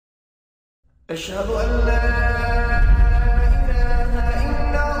أشهد أن لا إله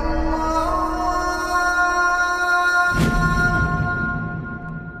إلا الله.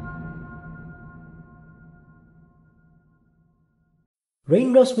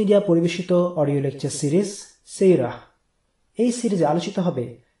 Raindrops media পরিবেশিত audio lecture series সেইরাহ। এই সিরিজে আলোচিত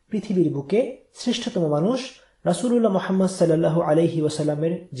হবে পৃথিবীর বুকে শ্রেষ্ঠতম মানুষ রাসূলুল্লাহ মুহাম্মদ সাল্লাল্লাহু আলাইহি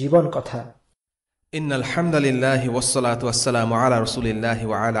ওয়াসাল্লামের জীবন কথা। ইন্নাল হামদালিল্লাহি ওয়াসসালাতু ওয়াসসালামু আলা রাসূলিল্লাহি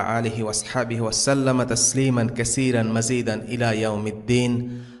ওয়া আলা আলিহি ওয়াসহাবিহি ওয়াসাল্লাম তাসলিমান কাসীরান মাজিদান ইলা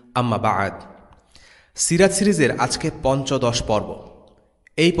ইয়াউমিদ্দিন, আম্মা বা'দ। সিরাত সিরিজের আজকে পঞ্চদশ পর্ব।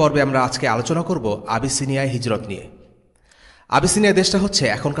 এই পর্বে আমরা আজকে আলোচনা করব আবিসিনিয়ায় হিজরত নিয়ে। আবিসিনিয়া দেশটা হচ্ছে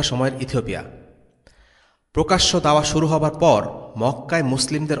এখনকার সময়ের ইথিওপিয়া। প্রকাশ্য দাওয়া শুরু হবার পর মক্কায়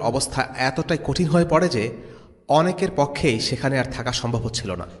মুসলিমদের অবস্থা এতটাই কঠিন হয়ে পড়ে যে অনেকের পক্ষেই সেখানে আর থাকা সম্ভব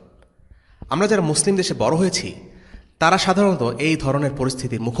হচ্ছিল না। আমরা যারা মুসলিম দেশে বড় হয়েছি তারা সাধারণত এই ধরনের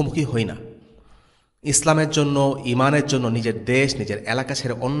পরিস্থিতির মুখোমুখি হই না। ইসলামের জন্য, ইমানের জন্য নিজের দেশ, নিজের এলাকা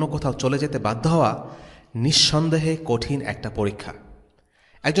ছেড়ে অন্য কোথাও চলে যেতে বাধ্য হওয়া নিঃসন্দেহে কঠিন একটা পরীক্ষা।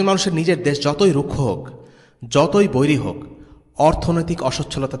 একজন মানুষের নিজের দেশ যতই রুক্ষ হোক, যতই বৈরী হোক, অর্থনৈতিক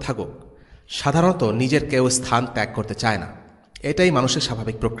অসচ্ছলতা থাকুক, সাধারণত নিজের কেউ স্থান ত্যাগ করতে চায় না। এটাই মানুষের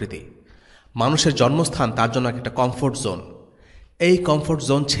স্বাভাবিক প্রকৃতি। মানুষের জন্মস্থান তার জন্য একটা কমফোর্ট জোন। এই কমফোর্ট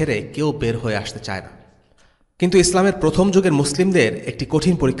জোন ছেড়ে কেউ বের হয়ে আসতে চায় না। কিন্তু ইসলামের প্রথম যুগের মুসলিমদের একটি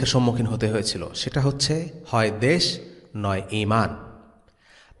কঠিন পরীক্ষার সম্মুখীন হতে হয়েছিল। সেটা হচ্ছে হয় দেশ নয় ঈমান।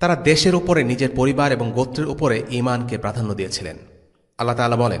 তারা দেশের উপরে, নিজের পরিবার এবং গোত্রের উপরে ঈমানকে প্রাধান্য দিয়েছিলেন। আল্লাহ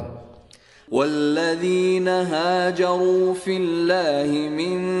তাআলা বলেন, والذين هاجروا في الله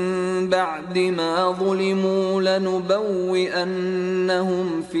من بعد ما ظلموا لنبوئنهم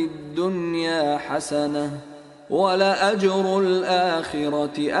في الدنيا حسنة ولأجر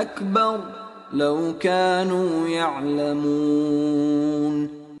الآخرة أكبر لو كانوا يعلمون।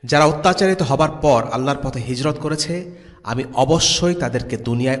 যারা অত্যাচারিত হবার পর আল্লাহর পথে হিজরত করেছে, আমি অবশ্যই তাদেরকে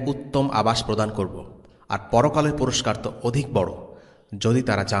দুনিয়ায় উত্তম আবাস প্রদান করব, আর পরকালের পুরস্কার তো অধিক বড় যদি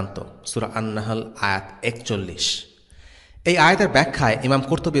তারা জানত। সূরা আন-নাহল আয়াত 41। এই আয়াতের ব্যাখ্যায় ইমাম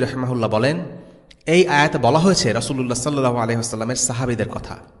কুরতুবী রাহিমাহুল্লাহ বলেন, এই আয়াতে বলা হয়েছে রাসূলুল্লাহ সাল্লাল্লাহু আলাইহি ওয়াসাল্লামের সাহাবীদের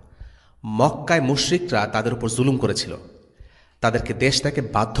কথা। মক্কায় মুশরিকরা তাদের উপর জুলুম করেছিল, তাদেরকে দেশ থেকে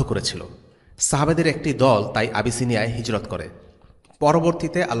বাধ্য করেছিল। সাহাবাদের একটি দল তাই আবিসিনিয়ায় হিজরত করে।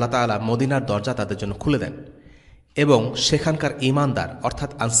 পরবর্তীতে আল্লাহ তাআলা মদিনার দরজা তাদের জন্য খুলে দেন এবং সেখানকার ঈমানদার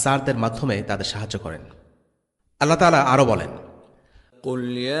অর্থাৎ আনসারদের মাধ্যমে তাদের সাহায্য করেন। আল্লাহ তাআলা আরও বলেন, قل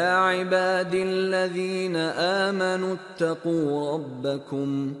يا عبادي الذين آمنوا اتقوا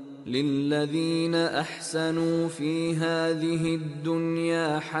ربكم للذين أحسنوا في هذه الدنيا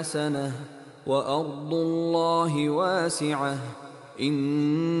حسنة وأرض الله واسعة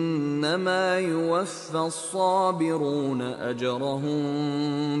إنما يوفى الصابرون أجرهم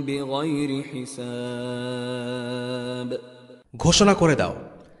بغير حساب। ঘোষণা করে দাও,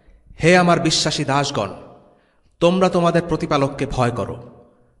 হে আমার বিশ্বাসী দাসগণ, তোমরা তোমাদের প্রতিপালককে ভয় করো।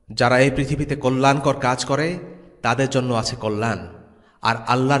 যারা এই পৃথিবীতে কল্যাণকর কাজ করে তাদের জন্য আছে কল্যাণ, আর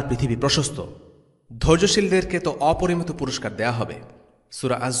আল্লাহর পৃথিবী প্রশস্ত। ধৈর্যশীলদেরকে তো অপরিমিত পুরস্কার দেয়া হবে।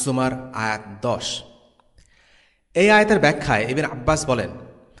 সূরা আজ-জুমার আয়াত 10। এই আয়াতের ব্যাখ্যায় ইবনে আব্বাস বলেন,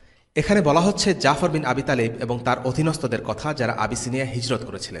 এখানে বলা হচ্ছে জাফর বিন আবি তালিব এবং তার অধীনস্থদের কথা যারা আবিসিনিয়া হিজরত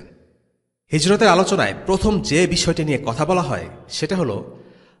করেছিলেন। হিজরতের আলোচনায় প্রথম যে বিষয়টি নিয়ে কথা বলা হয় সেটা হলো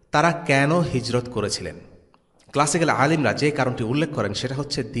তারা কেন হিজরত করেছিলেন। ক্লাসিক্যাল আলিমরা যে কারণটি উল্লেখ করেন সেটা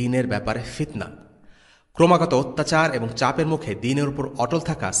হচ্ছে দ্বীনের ব্যাপারে ফিতনা। ক্রমাগত অত্যাচার এবং চাপের মুখে দ্বীনের উপর অটল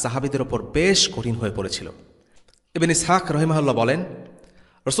থাকা সাহাবীদের উপর বেশ কঠিন হয়ে পড়েছিল। ইবনে ইসহাক রাহিমাহুল্লাহ বলেন,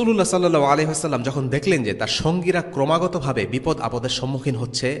 রাসূলুল্লাহ সাল্লাল্লাহু আলাইহি ওয়াসাল্লাম যখন দেখলেন যে তার সঙ্গীরা ক্রমাগতভাবে বিপদ আপদের সম্মুখীন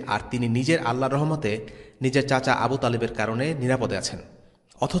হচ্ছে আর তিনি নিজের আল্লাহর রহমতে নিজের চাচা আবু তালিবের কারণে নিরাপদে আছেন,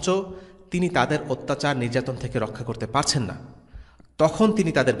 অথচ তিনি তাদের অত্যাচার নির্যাতন থেকে রক্ষা করতে পারছেন না, তখন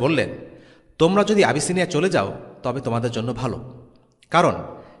তিনি তাদের বললেন, তোমরা যদি আবিসিনিয়া চলে যাও তবে তোমাদের জন্য ভালো। কারণ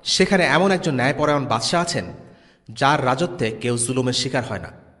সেখানে এমন একজন ন্যায়পরায়ণ বাদশাহ আছেন যার রাজত্বে কেউ জুলুমের শিকার হয়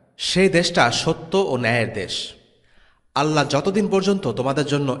না। সেই দেশটা সত্য ও ন্যায়ের দেশ। আল্লাহ যতদিন পর্যন্ত তোমাদের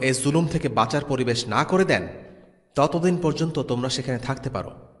জন্য এই জুলুম থেকে বাঁচার পরিবেশ না করে দেন ততদিন পর্যন্ত তোমরা সেখানে থাকতে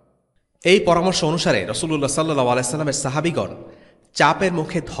পারো। এই পরামর্শ অনুসারে রাসূলুল্লাহ সাল্লাল্লাহু আলাইহি ওয়াসাল্লামের সাহাবীগণ চাপের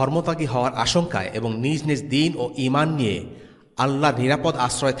মুখে ধর্মত্যাগী হওয়ার আশঙ্কায় এবং নিজ নিজ দ্বীন ও ঈমান নিয়ে আল্লাহর নিরাপদ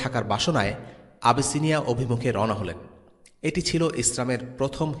আশ্রয় থাকার বাসনায় আবিসিনিয়া অভিমুখে রওনা হলেন। এটি ছিল ইসলামের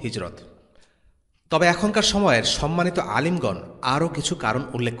প্রথম হিজরত। তবে এখনকার সময়ের সম্মানিত আলিমগণ আরও কিছু কারণ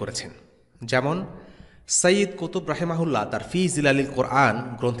উল্লেখ করেছেন। যেমন সৈয়দ কুতুব রাহিমাহুল্লাহ তার ফি জিলালিল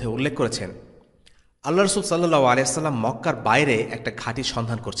কোরআন গ্রন্থে উল্লেখ করেছেন, আল্লাহ রাসূল সাল্লাল্লাহু আলাইহি ওয়াসাল্লাম মক্কার বাইরে একটা ঘাঁটি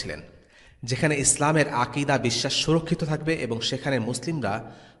সন্ধান করছিলেন যেখানে ইসলামের আকীদা বিশ্বাস সুরক্ষিত থাকবে এবং সেখানে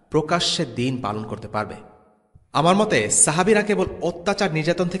মুসলিমরা প্রকাশ্যে দিন পালন করতে পারবে। আমার মতে সাহাবীরা কেবল অত্যাচার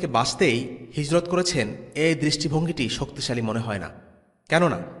নির্যাতন থেকে বাঁচতেই হিজরত করেছেন, এই দৃষ্টিভঙ্গিটি শক্তিশালী মনে হয় না।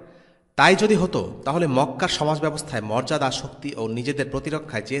 কেননা তাই যদি হতো তাহলে মক্কার সমাজ ব্যবস্থায় মর্যাদা, শক্তি ও নিজেদের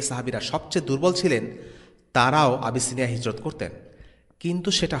প্রতিরক্ষায় যে সাহাবীরা সবচেয়ে দুর্বল ছিলেন তারাও আবিসিনিয়া হিজরত করতেন। কিন্তু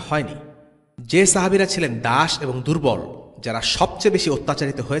সেটা হয়নি। যে সাহাবীরা ছিলেন দাস এবং দুর্বল, যারা সবচেয়ে বেশি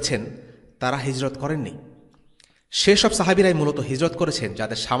অত্যাচারিত হয়েছেন, তারা হিজরত করেননি। সেসব সাহাবীরাই মূলত হিজরত করেছেন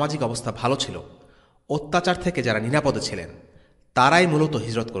যাদের সামাজিক অবস্থা ভালো ছিল। অত্যাচার থেকে যারা নিরাপদে ছিলেন তারাই মূলত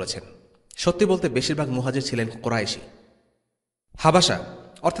হিজরত করেছেন। সত্যি বলতে বেশিরভাগ মুহাজির ছিলেন কুরাইশী। হাবাসা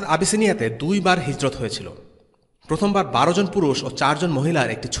অর্থাৎ আবিসিনিয়াতে 2 বার হিজরত হয়েছিল। প্রথমবার 12 জন পুরুষ ও 4 জন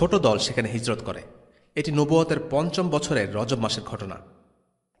মহিলার একটি ছোট দল সেখানে হিজরত করে। এটি নবুয়তের 5ম বছরের রজব মাসের ঘটনা।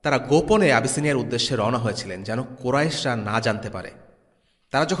 তারা গোপনে আবিসিনিয়ার উদ্দেশ্যে রওনা হয়েছিলেন যেন কুরাইশরা না জানতে পারে।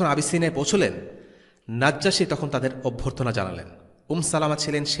 তারা যখন আবিসিনিয়ায় পৌঁছলেন, নাজ্জাশী তখন তাদের অভ্যর্থনা জানালেন। সালামা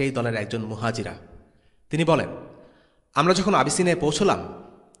ছিলেন সেই দলের একজন মুহাজিরা। তিনি বলেন, আমরা যখন আবিসিনিয়ায় পৌঁছলাম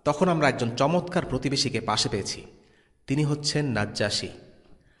তখন আমরা একজন চমৎকার প্রতিবেশীকে পাশে পেয়েছি। তিনি হচ্ছেন নাজ্জাশী।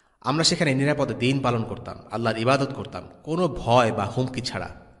 আমরা সেখানে নিরাপদে দিন পালন করতাম, আল্লাহর ইবাদত করতাম, কোনো ভয় বা হুমকি ছাড়া।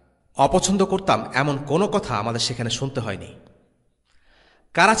 অপছন্দ করতাম এমন কোনো কথা আমাদের সেখানে শুনতে হয়নি।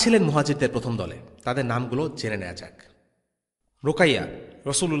 কারা ছিলেন মুহাজিরদের প্রথম দলে, তাদের নামগুলো জেনে নেওয়া যাক। রুকাইয়া,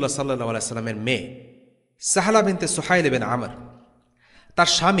 রাসূলুল্লাহ সাল্লাল্লাহু আলাইহি সাল্লামের মেয়ে। সাহলা বিনতে সুহাইল ইবনে আমর। তার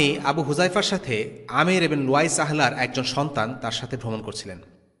স্বামী আবু হুজাইফার সাথে আমির ইবনে লুয়াই সাহলার একজন সন্তান তার সাথে ভ্রমণ করছিলেন।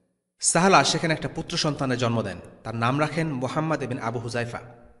 সাহলা সেখানে একটা পুত্র সন্তানের জন্ম দেন। তার নাম রাখেন মুহাম্মদ ইবনে আবু হুজাইফা।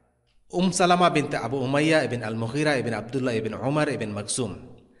 সালামা বিনতে আবু উমাইয়া ইবনে আল মুগীরা ইবনে আব্দুল্লাহ ইবনে ওমর ইবনে মাকজুম।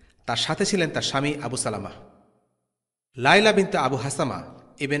 তার সাথে ছিলেন তার স্বামী আবু সালামা। লাইলা বিনতে আবু হাসামা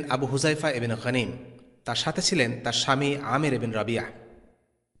ইবনে আবু হুজাইফা ইবনে গনিম। তার সাথে ছিলেন তার স্বামী আমির ইবনে রাবিয়া।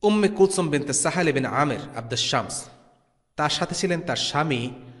 উম্মে কুলসুম বিনতে সাহাল ইবনে আমির আব্দুস শামস। তার সাথে ছিলেন তার স্বামী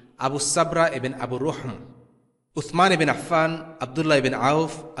আবু সাবরা ইবনে আবু রুহম। উসমান ইবনে আফফান, আব্দুল্লাহ ইবনে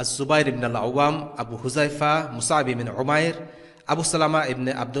আউফ, আজ-জুবাইর ইবনে আল আওয়াম, আবু হুজাইফা, মুসাব ইবনে উমাইর, আবু সালামা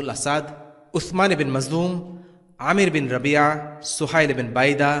ইবনে আব্দুল আসাদ, উসমান ইবনে মাজলুম, আমির বিন রাবিয়া, সুহাইল ইবনে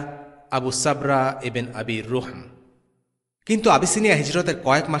বাইদা, আবু সাবরা ইবনে আবি রুহম। কিন্তু আবিসিনিয়া হিজরতের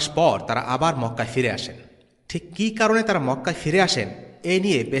কয়েক মাস পর তারা আবার মক্কায় ফিরে আসেন। ঠিক কী কারণে তারা মক্কায় ফিরে আসেন এ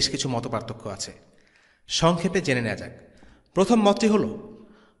নিয়ে বেশ কিছু মতপার্থক্য আছে। সংক্ষেপে জেনে নেওয়া যাক। প্রথম মতটি হল,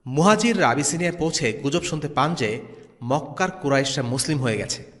 মুহাজিররা আবিসিনিয়ায় পৌঁছে গুজব শুনতে পান যে মক্কার কুরাইশরা মুসলিম হয়ে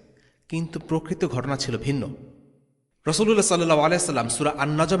গেছে, কিন্তু প্রকৃত ঘটনা ছিল ভিন্ন। রাসূলুল্লাহ সাল্লাল্লাহু আলাইহি সাল্লাম সূরা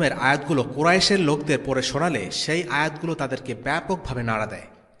আন-নাজমের আয়াতগুলো কুরাইশের লোকদের পড়ে শোনালে সেই আয়াতগুলো তাদেরকে ব্যাপকভাবে নাড়া দেয়।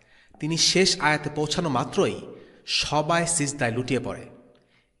 তিনি শেষ আয়াতে পৌঁছানো মাত্রই সবাই সিজদায় লুটিয়ে পড়ে।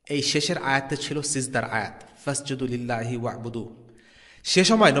 এই শেষের আয়াতে ছিল সিজদার আয়াত, ফাসজুদু লিল্লাহি ওয়া'বুদু। সে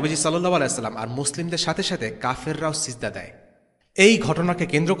সময় নবীজি সাল্লাল্লাহু আলাইহি সাল্লাম আর মুসলিমদের সাথে সাথে কাফেররাও সিজদা দেয়। এই ঘটনাকে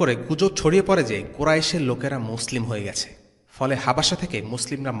কেন্দ্র করে গুজব ছড়িয়ে পড়ে যে কুরাইশের লোকেরা মুসলিম হয়ে গেছে। ফলে হাবাসা থেকে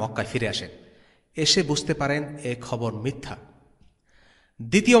মুসলিমরা মক্কায় ফিরে আসেন। এসে বুঝতে পারেন এ খবর মিথ্যা।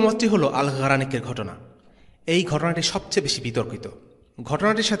 দ্বিতীয় মতটি হল আল গারানিকের ঘটনা। এই ঘটনাটি সবচেয়ে বেশি বিতর্কিত।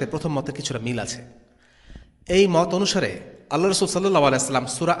 ঘটনাটির সাথে প্রথম মতের কিছুটা মিল আছে। এই মত অনুসারে আল্লাহ রাসূল সাল্লাল্লাহু আলাইহি সাল্লাম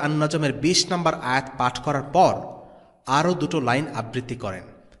সূরা আন-নাজমের 20 নম্বর আয়াত পাঠ করার পর আরও 2টো লাইন আবৃত্তি করেন।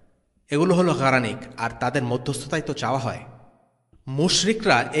 এগুলো হলো গারানিক, আর তাদের মধ্যস্থতাই তো চাওয়া হয়।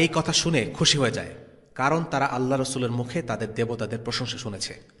 মুশরিকরা এই কথা শুনে খুশি হয়ে যায়, কারণ তারা আল্লাহ রসুলের মুখে তাদের দেবতাদের প্রশংসা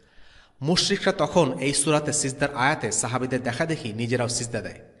শুনেছে। মুশরিকরা তখন এই সূরাতে সিজদার আয়াতে সাহাবীদের দেখা দেখি নিজেরাও সিজদা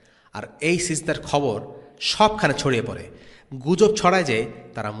দেয়, আর এই সিজদার খবর সবখানে ছড়িয়ে পড়ে। গুজব ছড়ায় যে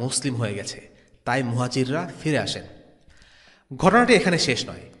তারা মুসলিম হয়ে গেছে, তাই মুহাজিররা ফিরে আসেন। ঘটনাটি এখানে শেষ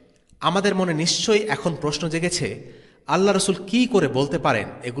নয়। আমাদের মনে নিশ্চয়ই এখন প্রশ্ন জেগেছে, আল্লাহ রসুল কি করে বলতে পারেন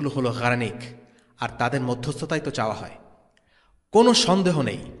এগুলো হলো গারানিক, আর তাদের মধ্যস্থতাই তো চাওয়া হয়? কোনো সন্দেহ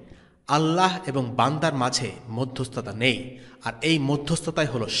নেই, আল্লাহ এবং বান্দার মাঝে মধ্যস্থতা নেই, আর এই মধ্যস্থতাই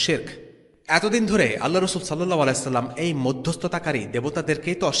হলো শিরক। এতদিন ধরে আল্লাহ রসুল সাল্লাল্লাহু আলাইহি সাল্লাম এই মধ্যস্থতাকারী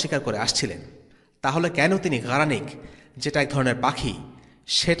দেবতাদেরকেই তো অস্বীকার করে আসছিলেন। তাহলে কেন তিনি গারানিক, যেটা এক ধরনের পাখি,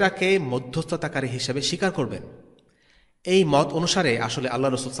 সেটাকে মধ্যস্থতাকারী হিসেবে স্বীকার করবেন? এই মত অনুসারে আসলে আল্লাহ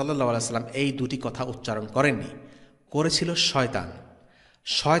রসুল সাল্লাল্লাহু আলাইহি সাল্লাম এই দুটি কথা উচ্চারণ করেননি, করেছিল শয়তান।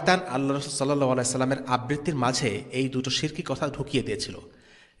 শয়তান আল্লাহ রসুল সাল্লাল্লাহু আলাইহি সাল্লামের আবৃত্তির মাঝে এই দুটো শিরকি কথা ঢুকিয়ে দিয়েছিল,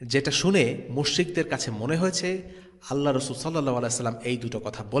 যেটা শুনে মুশরিকদের কাছে মনে হয়েছে আল্লাহ রসুল সাল্লাল্লাহু আলাইহি সাল্লাম এই দুটো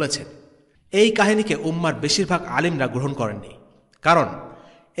কথা বলেছেন। এই কাহিনীকে উম্মার বেশিরভাগ আলিমরা গ্রহণ করেননি, কারণ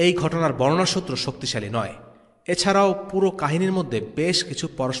এই ঘটনার বর্ণনাসূত্র শক্তিশালী নয়। এছাড়াও পুরো কাহিনীর মধ্যে বেশ কিছু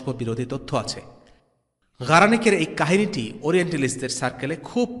পরস্পর বিরোধী তথ্য আছে। গারানিকের এই কাহিনীটি ওরিয়েন্টালিস্টদের সার্কেলে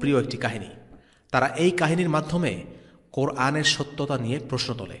খুব প্রিয় একটি কাহিনী। তারা এই কাহিনীর মাধ্যমে কোরআনের সত্যতা নিয়ে প্রশ্ন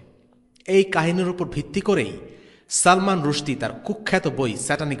তোলে। এই কাহিনীর উপর ভিত্তি করেই সালমান রুশদি তার কুখ্যাত বই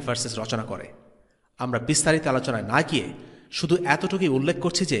স্যাটানিক ভার্সেস রচনা করে। আমরা বিস্তারিত আলোচনায় না গিয়ে শুধু এতটুকুই উল্লেখ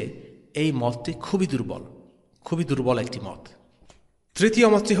করছি যে এই মতটি খুবই দুর্বল একটি মত। তৃতীয়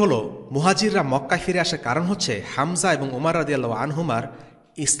মতটি হল মুহাজিররা মক্কায় ফিরে আসার কারণ হচ্ছে হামজা এবং উমর রাদিয়াল্লাহু আনহুমার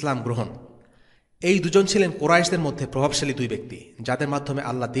ইসলাম গ্রহণ। এই দুজন ছিলেন কুরাইশদের মধ্যে প্রভাবশালী দুই ব্যক্তি, যাদের মাধ্যমে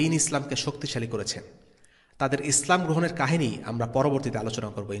আল্লাহ দ্বীন ইসলামকে শক্তিশালী করেছেন। তাদের ইসলাম গ্রহণের কাহিনী আমরা পরবর্তীতে আলোচনা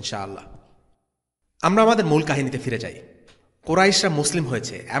করব ইনশাআল্লাহ। আমরা আমাদের মূল কাহিনীতে ফিরে যাই। কুরাইশরা মুসলিম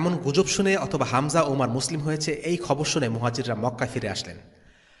হয়েছে এমন গুজব শুনে অথবা হামজা ওমর মুসলিম হয়েছে এই খবর শুনে মুহাজিররা মক্কায় ফিরে আসলেন।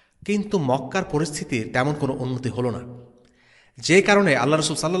 কিন্তু মক্কার পরিস্থিতির তেমন কোনো উন্নতি হল না, যে কারণে আল্লাহ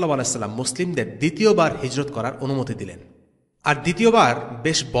রাসূল সাল্লাল্লাহু আলাইহি ওয়াসাল্লাম মুসলিমদের দ্বিতীয়বার হিজরত করার অনুমতি দিলেন। আর দ্বিতীয়বার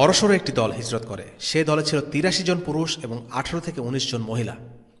বেশ বড়সড় একটি দল হিজরত করে। সে দলে ছিল ৮৩ জন পুরুষ এবং ১৮ থেকে ১৯ জন মহিলা।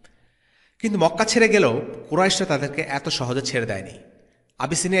 কিন্তু মক্কা ছেড়ে গেলেও কুরাইশরা তাদেরকে এত সহজে ছেড়ে দেয়নি।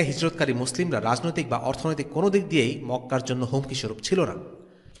 আবিসিনিয়া হিজরতকারী মুসলিমরা রাজনৈতিক বা অর্থনৈতিক কোনো দিক দিয়েই মক্কার জন্য হুমকি স্বরূপ ছিল না।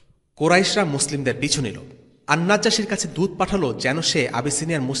 কুরাইশরা মুসলিমদের পিছু নিল। আন-নাজ্জাশীর কাছে দূত পাঠালো যেন সে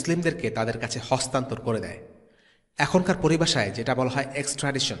আবিসিনিয়ার মুসলিমদেরকে তাদের কাছে হস্তান্তর করে দেয়। এখনকার পরিভাষায় যেটা বলা হয়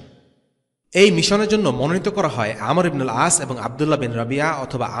এক্সট্রাডিশন। এই মিশনের জন্য মনোনীত করা হয় আমর ইবনুল আস এবং আবদুল্লাহ বিন রাবিয়া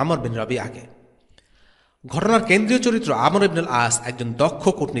অথবা আমর বিন রাবিয়াকে। ঘটনার কেন্দ্রীয় চরিত্র আমর ইবনুল আস একজন দক্ষ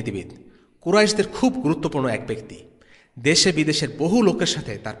কূটনীতিবিদ, কুরাইশদের খুব গুরুত্বপূর্ণ এক ব্যক্তি। দেশে বিদেশের বহু লোকের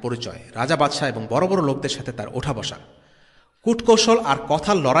সাথে তার পরিচয়, রাজা বাদশাহ এবং বড় বড় লোকদের সাথে তার ওঠা বসা, কূটকৌশল আর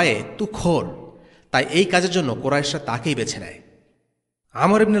কথার লড়াইয়ে তুখোর। তাই এই কাজের জন্য কুরাইশরা তাকেই বেছে নেয়।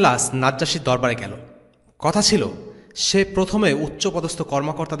 আমর ইবনুল আস নাজ্জাশীর দরবারে গেল। কথা ছিল সে প্রথমে উচ্চপদস্থ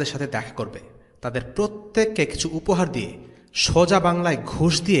কর্মকর্তাদের সাথে দেখা করবে, তাদের প্রত্যেককে কিছু উপহার দিয়ে, সোজা বাংলায়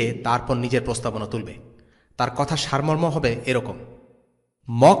ঘুষ দিয়ে তারপর নিজের প্রস্তাবনা তুলবে। তার কথা সারমর্ম হবে এরকম: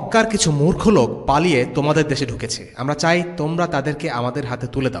 মক্কার কিছু মূর্খ লোক পালিয়ে তোমাদের দেশে ঢুকেছে, আমরা চাই তোমরা তাদেরকে আমাদের হাতে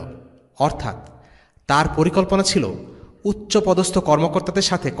তুলে দাও। অর্থাৎ তার পরিকল্পনা ছিল উচ্চপদস্থ কর্মকর্তাদের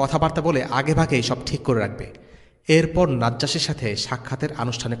সাথে কথাবার্তা বলে আগেভাগেই সব ঠিক করে রাখবে, এরপর নাজ্জাশীর সাথে সাক্ষাতের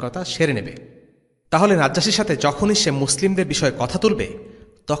আনুষ্ঠানিকতা সেরে নেবে। তাহলে নাজ্জাশীর সাথে যখনই সে মুসলিমদের বিষয়ে কথা তুলবে,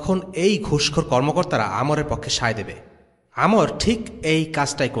 তখন এই ঘুষখোর কর্মকর্তারা আমরের পক্ষে সায় দেবে। আমর ঠিক এই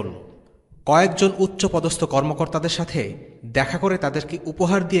কাজটাই করল। কয়েকজন উচ্চপদস্থ কর্মকর্তাদের সাথে দেখা করে তাদেরকে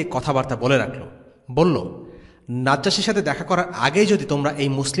উপহার দিয়ে কথাবার্তা বলে রাখল। বলল, নাজ্জাশীর সাথে দেখা করার আগেই যদি তোমরা এই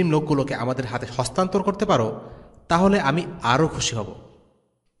মুসলিম লোকগুলোকে আমাদের হাতে হস্তান্তর করতে পারো, তাহলে আমি আরও খুশি হব।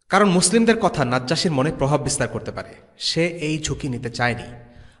 কারণ মুসলিমদের কথা নাজ্জাশীর মনে প্রভাব বিস্তার করতে পারে। সে এই ঝুঁকি নিতে চায়নি।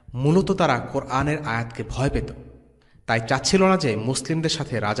 মূলত তারা কোরআনের আয়াতকে ভয় পেত, তাই চাচ্ছিল না যে মুসলিমদের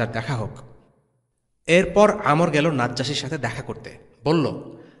সাথে রাজার দেখা হোক। এরপর আমর গেল নাজ্জাশীর সাথে দেখা করতে। বলল,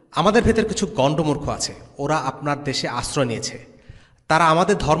 আমাদের ভেতর কিছু গণ্ডমূর্খ আছে, ওরা আপনার দেশে আশ্রয় নিয়েছে। তারা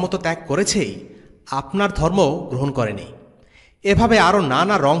আমাদের ধর্ম তো ত্যাগ করেছেই, আপনার ধর্মও গ্রহণ করেনি। এভাবে আরও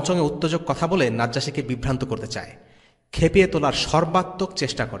নানা রংচঙে উত্তেজক কথা বলে নাজ্জাশীকে বিভ্রান্ত করতে চায়, খেপিয়ে তোলার সর্বাত্মক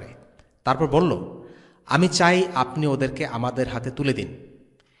চেষ্টা করে। তারপর বলল, আমি চাই আপনি ওদেরকে আমাদের হাতে তুলে দিন।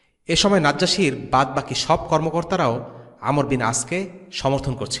 এ সময় নাজ্জাশীর বাদবাকি সব কর্মকর্তারাও আমর বিন আসকে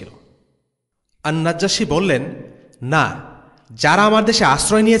সমর্থন করছিল। আর নাজ্জাশী বললেন, না, যারা আমার দেশে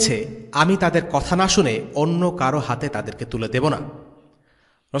আশ্রয় নিয়েছে আমি তাদের কথা না শুনে অন্য কারো হাতে তাদেরকে তুলে দেব না।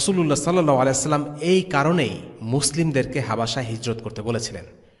 রাসূলুল্লাহ সাল্লাল্লাহু আলাইহি ওয়াসাল্লাম এই কারণেই মুসলিমদেরকে হাবাসায় হিজরত করতে বলেছিলেন,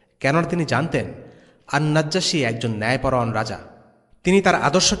 কেননা তিনি জানতেন আর নাজ্জাশী একজন ন্যায়পরায়ণ রাজা। তিনি তার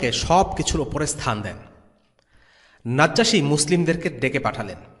আদর্শকে সব কিছুর ওপরে স্থান দেন। নাজ্জাশী মুসলিমদেরকে ডেকে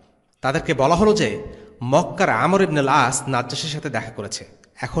পাঠালেন। তাদেরকে বলা হলো যে মক্কার আমর ইবনুল আস নাজ্জাশীর সাথে দেখা করেছে,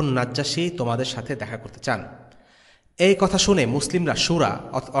 এখন নাজ্জাশী তোমাদের সাথে দেখা করতে চান। এই কথা শুনে মুসলিমরা শুরা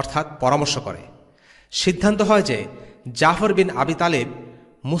অর্থাৎ পরামর্শ করে। সিদ্ধান্ত হয় যে জাফর বিন আবি তালেব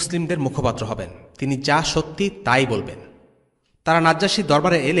মুসলিমদের মুখপাত্র হবেন, তিনি যা সত্যি তাই বলবেন। তারা নাজ্জাশীর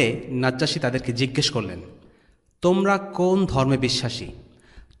দরবারে এলে নাজ্জাশী তাদেরকে জিজ্ঞেস করলেন, তোমরা কোন ধর্মে বিশ্বাসী?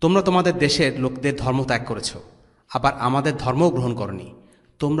 তোমরা তোমাদের দেশের লোকদের ধর্ম ত্যাগ করেছ, আবার আমাদের ধর্মও গ্রহণ করনি।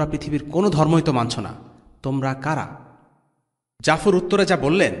 তোমরা পৃথিবীর কোনো ধর্মই তো মানছ না, তোমরা কারা? জাফর উত্তরে যা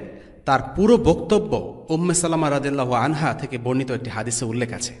বললেন তার পুরো বক্তব্য উম্মে সালামা রাদিয়াল্লাহু আনহা থেকে বর্ণিত একটি হাদিসে উল্লেখ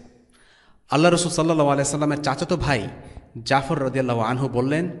আছে। আল্লাহ রাসূল সাল্লাল্লাহু আলাইহি সাল্লামের চাচাতো ভাই জাফর রাদিয়াল্লাহু আনহু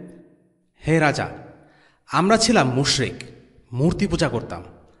বললেন, হে রাজা, আমরা ছিলাম মুশরিক, মূর্তি পূজা করতাম,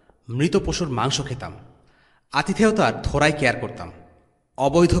 মৃত পশুর মাংস খেতাম, আতিথেয়তার থোড়াই কেয়ার করতাম,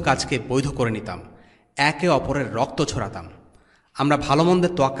 অবৈধ কাজকে বৈধ করে নিতাম, একে অপরের রক্ত ছড়াতাম, আমরা ভালো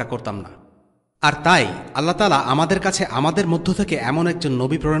মন্দের তোয়াক্কা করতাম না। আর তাই আল্লাহ তাআলা আমাদের কাছে আমাদের মধ্য থেকে এমন একজন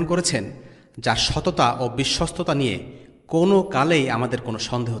নবী প্রেরণ করেছেন যার সততা ও বিশ্বস্ততা নিয়ে কোনো কালেই আমাদের কোনো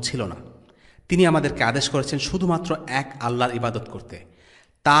সন্দেহ ছিল না। তিনি আমাদেরকে আদেশ করেছেন শুধুমাত্র এক আল্লাহর ইবাদত করতে,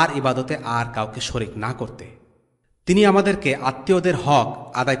 তার ইবাদতে আর কাউকে শরিক না করতে। তিনি আমাদেরকে আত্মীয়দের হক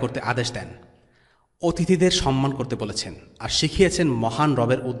আদায় করতে আদেশ দেন। অতিথিদের সম্মান করতে বলেছেন আর শিখিয়েছেন মহান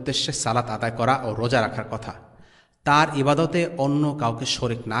রবের উদ্দেশ্যে সালাত আদায় করা ও রোজা রাখার কথা, তার ইবাদতে অন্য কাউকে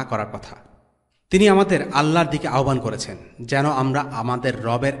শরিক না করার কথা। তিনি আমাদের আল্লাহর দিকে আহ্বান করেছেন যেন আমরা আমাদের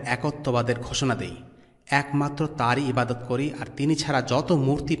রবের একত্ববাদের ঘোষণা দেই, একমাত্র তারই ইবাদত করি আর তিনি ছাড়া যত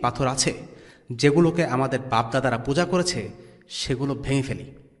মূর্তি পাথর আছে যেগুলোকে আমাদের বাপদাদারা পূজা করেছে সেগুলো ভেঙে ফেলি।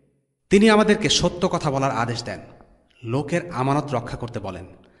 তিনি আমাদেরকে সত্য কথা বলার আদেশ দেন, লোকের আমানত রক্ষা করতে বলেন,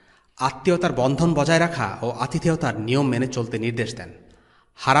 আত্মীয়তার বন্ধন বজায় রাখা ও আতিথেয়তার নিয়ম মেনে চলতে নির্দেশ দেন,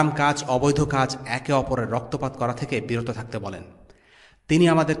 হারাম কাজ অবৈধ কাজ একে অপরের রক্তপাত করা থেকে বিরত থাকতে বলেন। তিনি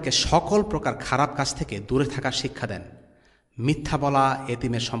আমাদেরকে সকল প্রকার খারাপ কাজ থেকে দূরে থাকার শিক্ষা দেন, মিথ্যা বলা,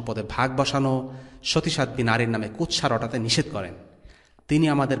 এতিমের সম্পদে ভাগ বসানো, সতীসাধ্বী নারীর নামে কুৎসা রটাতে নিষেধ করেন। তিনি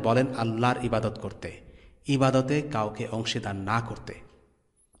আমাদের বলেন আল্লাহর ইবাদত করতে, ইবাদতে কাউকে অংশীদার না করতে।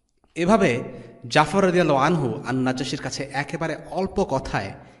 এভাবে জাফর রাদিয়াল্লাহু আনহু আন-নাজ্জাশীর কাছে একেবারে অল্প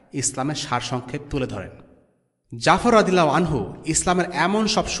কথায় ইসলামের সারসংক্ষেপ তুলে ধরেন। জাফর রাদিয়াল্লাহু আনহু ইসলামের এমন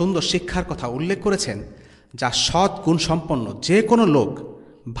সব সুন্দর শিক্ষার কথা উল্লেখ করেছেন যা সৎ গুণসম্পন্ন যে কোনো লোক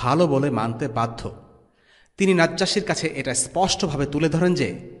ভালো বলে মানতে বাধ্য। তিনি নাজ্জাশীর কাছে এটা স্পষ্টভাবে তুলে ধরেন যে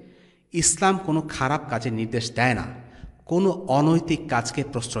ইসলাম কোনো খারাপ কাজের নির্দেশ দেয় না, কোনো অনৈতিক কাজকে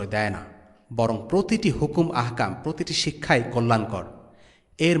প্রশ্রয় দেয় না, বরং প্রতিটি হুকুম আহকাম, প্রতিটি শিক্ষাই কল্যাণকর।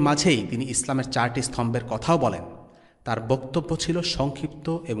 এর মাঝেই তিনি ইসলামের 4টি স্তম্ভের কথাও বলেন। তার বক্তব্য ছিল সংক্ষিপ্ত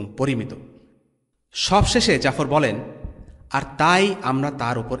এবং পরিমিত। সবশেষে জাফর বলেন, আর তাই আমরা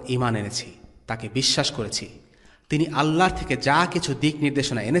তার উপর ঈমান এনেছি, তাকে বিশ্বাস করেছি। তিনি আল্লাহর থেকে যা কিছু দিক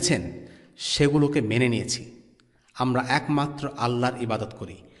নির্দেশনা এনেছেন সেগুলোকে মেনে নিয়েছি। আমরা একমাত্র আল্লাহর ইবাদত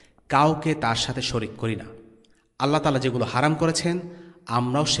করি, কাউকে তার সাথে শরিক করি না। আল্লাহ তাআলা যেগুলো হারাম করেছেন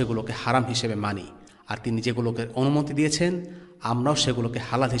আমরাও সেগুলোকে হারাম হিসেবে মানি, আর তিনি যেগুলোকে অনুমতি দিয়েছেন আমরাও সেগুলোকে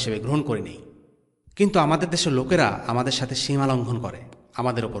হালাল হিসেবে গ্রহণ করি নেই। কিন্তু আমাদের দেশের লোকেরা আমাদের সাথে সীমা লঙ্ঘন করে,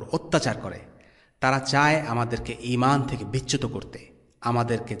 আমাদের ওপর অত্যাচার করে। তারা চায় আমাদেরকে ঈমান থেকে বিচ্যুত করতে,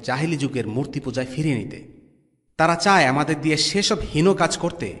 আমাদেরকে জাহিলি যুগের মূর্তি পূজায় ফিরিয়ে নিতে। তারা চায় আমাদের দিয়ে সেসব হীন কাজ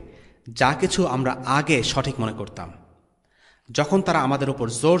করতে যা কিছু আমরা আগে সঠিক মনে করতাম। যখন তারা আমাদের ওপর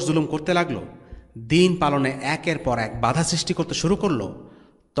জোর জুলুম করতে লাগলো, দিন পালনে একের পর এক বাধা সৃষ্টি করতে শুরু করলো,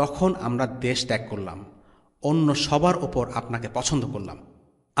 তখন আমরা দেশ ত্যাগ করলাম, অন্য সবার ওপর আপনাকে পছন্দ করলাম।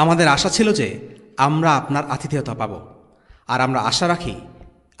 আমাদের আশা ছিল যে আমরা আপনার আতিথেয়তা পাব, আর আমরা আশা রাখি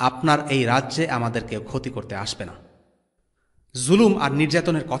আপনার এই রাজ্যে আমাদের কেউ ক্ষতি করতে আসবে না। জুলুম আর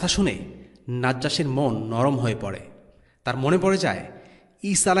নির্যাতনের কথা শুনে নাজ্জাশীর মন নরম হয়ে পড়ে। তার মনে পড়ে যায়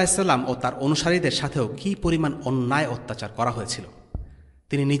ঈসা আলাইহিসসালাম ও তার অনুসারীদের সাথেও কী পরিমাণ অন্যায় অত্যাচার করা হয়েছিল।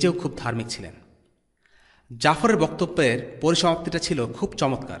 তিনি নিজেও খুব ধার্মিক ছিলেন। জাফরের বক্তব্যের পরিসমাপ্তিটা ছিল খুব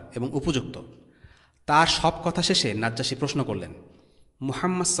চমৎকার এবং উপযুক্ত। তার সব কথা শেষে নাজ্জাশী প্রশ্ন করলেন,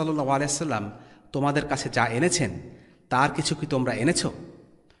 মুহাম্মদ সাল্লাল্লাহু আলাইহি ওয়াসাল্লাম তোমাদের কাছে যা এনেছেন তার কিছু কি তোমরা এনেছ?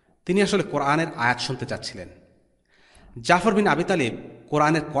 তিনি আসলে কোরআনের আয়াত শুনতে চাচ্ছিলেন। জাফর বিন আবি তালিব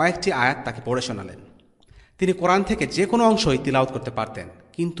কোরআনের কয়েকটি আয়াত তাকে পড়ে শোনালেন। তিনি কোরআন থেকে যে কোনো অংশই তিলাওয়াত করতে পারতেন,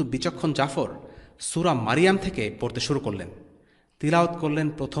 কিন্তু বিচক্ষণ জাফর সূরা মারিয়াম থেকে পড়তে শুরু করলেন। তিলাওয়াত করলেন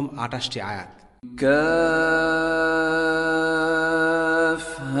প্রথম 28টি আয়াত। কাফ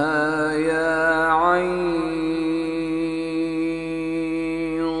হা ইয়া আইন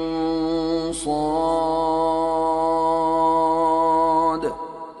সাদ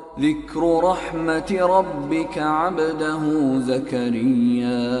যিকরু রাহমাতি রাব্বিকা আবদাহু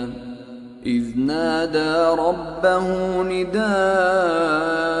যাকারিয়া إذ نادى ربه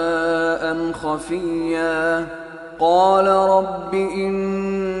نداء خفيا قال رب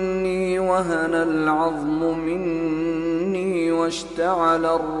إني وهن العظم مني واشتعل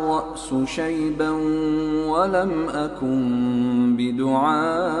الرأس شيبا ولم أكن بدعائك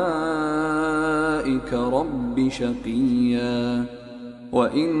رب شقيا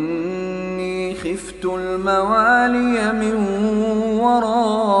وإني خفت الموالي من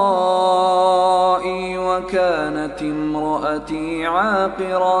ورائي وكانت امرأتي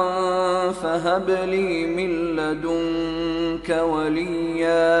عاقرا فهب لي من لدنك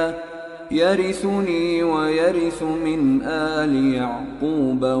وليا يرثني ويرث من آل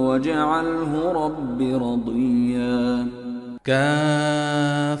يعقوب واجعله رب رضيا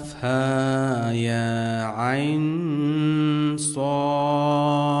কাফহা ইয়া আইন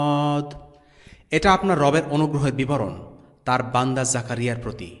সাদ। এটা আপনার রবের অনুগ্রহের বিবরণ তার বান্দা জাকারিয়ার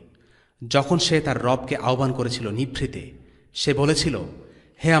প্রতি। যখন সে তার রবকে আহ্বান করেছিল নিভৃতে, সে বলেছিল,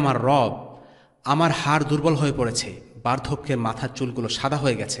 হে আমার রব, আমার হাড় দুর্বল হয়ে পড়েছে, বার্ধক্যের মাথার চুলগুলো সাদা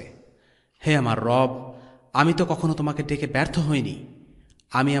হয়ে গেছে। হে আমার রব, আমি তো কখনো তোমাকে ডেকে ব্যর্থ হইনি।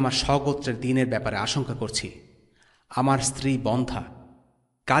 আমি আমার স্বগোত্রের দিনের ব্যাপারে আশঙ্কা করছি। আমার স্ত্রী বন্ধ্যা,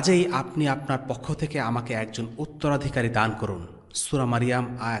 কাজেই আপনি আপনার পক্ষ থেকে আমাকে একজন উত্তরাধিকারী দান করুন। সূরা মারিয়াম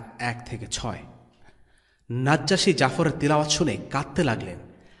আয়াত 1 থেকে 6। নাজ্জাশী জাফরের তিলাওয়াত শুনে কাঁদতে লাগলেন।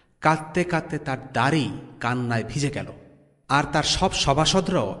 কাঁদতে কাঁদতে তার দাড়ি কান্নায় ভিজে গেল, আর তার সব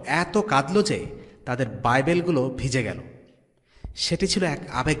সভাসদরাও এত কাঁদল যে তাদের বাইবেলগুলো ভিজে গেল। সেটি ছিল এক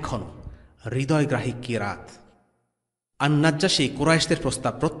আবেগঘন, হৃদয়গ্রাহী কিরাত। আর নাজ্জাশী কুরাইশদের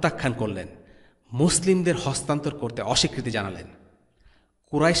প্রস্তাব প্রত্যাখ্যান করলেন, মুসলিমদের হস্তান্তর করতে অস্বীকৃতি জানালেন।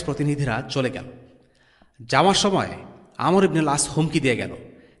 কুরাইশ প্রতিনিধিরা চলে গেল। যাওয়ার সময় আমর ইবনে আস হুমকি দিয়ে গেল,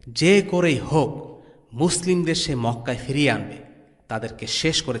 যে করেই হোক মুসলিমদের সে মক্কায় ফিরিয়ে আনবে, তাদেরকে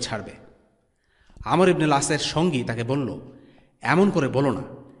শেষ করে ছাড়বে। আমর ইবনে আসের সঙ্গী তাকে বলল, এমন করে বলো না,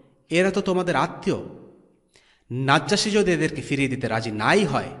 এরা তো তোমাদের আত্মীয়। নাজ্জাশী যদি এদেরকে ফিরিয়ে দিতে রাজি নাই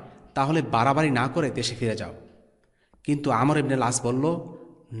হয়, তাহলে বাড়াবাড়ি না করে দেশে ফিরে যাও। কিন্তু আমর ইবনে আস বলল,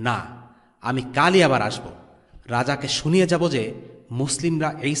 না, আমি কালই আবার আসব, রাজাকে শুনিয়ে যাব যে মুসলিমরা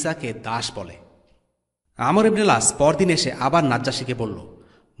ঈসাকে দাস বলে। আমর ইবনে আস পরদিন এসে আবার নাজ্জাশীকে বলল,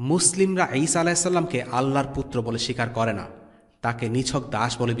 মুসলিমরা ঈসা আলাইসাল্লামকে আল্লাহর পুত্র বলে স্বীকার করে না, তাকে নিছক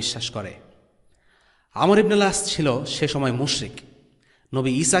দাস বলে বিশ্বাস করে। আমর ইবনে আস ছিল সে সময় মুশরিক।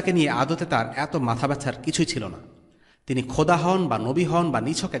 নবী ঈসাকে নিয়ে আদতে তার এত মাথা ব্যথার কিছুই ছিল না। তিনি খোদা হন বা নবী হন বা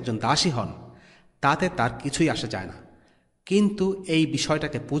নিছক একজন দাসী হন, তাতে তার কিছুই আসে যায় না। কিন্তু এই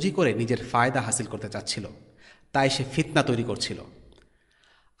বিষয়টাকে পুঁজি করে নিজের ফায়দা হাসিল করতে চাচ্ছিল, তাই সে ফিতনা তৈরি করছিল।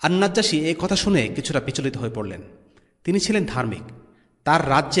 আর নাজ্জাশী এই কথা শুনে কিছুটা বিচলিত হয়ে পড়লেন। তিনি ছিলেন ধার্মিক, তার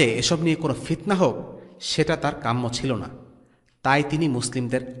রাজ্যে এসব নিয়ে কোনো ফিতনা হোক সেটা তার কাম্য ছিল না। তাই তিনি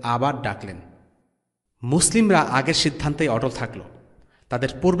মুসলিমদের আবার ডাকলেন। মুসলিমরা আগের সিদ্ধান্তেই অটল থাকল।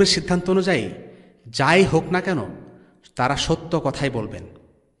 তাদের পূর্বের সিদ্ধান্ত অনুযায়ী যাই হোক না কেন তারা সত্য কথাই বলবেন।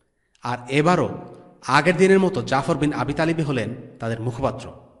 আর এবারও আগের দিনের মতো জাফর বিন আবি তালিবই হলেন তাদের মুখপাত্র।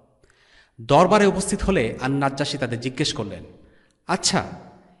 দরবারে উপস্থিত হলে আর নাজ্জাশী তাদের জিজ্ঞেস করলেন, আচ্ছা,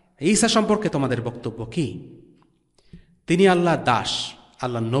 ঈসা সম্পর্কে তোমাদের বক্তব্য কি? তিনি আল্লাহর দাস,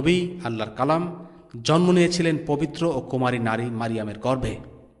 আল্লাহর নবী, আল্লাহর কালাম, জন্ম নিয়েছিলেন পবিত্র ও কুমারী নারী মারিয়ামের গর্ভে।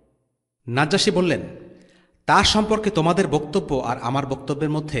 নাজ্জাশী বললেন, তার সম্পর্কে তোমাদের বক্তব্য আর আমার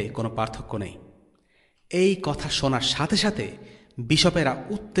বক্তব্যের মধ্যে কোনো পার্থক্য নেই। এই কথা শোনার সাথে সাথে বিশপেরা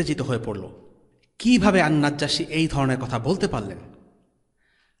উত্তেজিত হয়ে পড়ল। কিভাবে আর নাজ্জাশী এই ধরনের কথা বলতে পারলেন?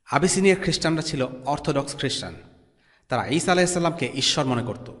 আবিসিনিয়ার খ্রিস্টানরা ছিল অর্থোডক্স খ্রিস্টান। তারা ঈসা আলাইসাল্লামকে ঈশ্বর মনে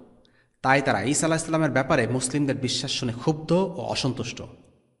করত। তাই তারা ঈসা আলাইসাল্লামের ব্যাপারে মুসলিমদের বিশ্বাস শুনে ক্ষুব্ধ ও অসন্তুষ্ট।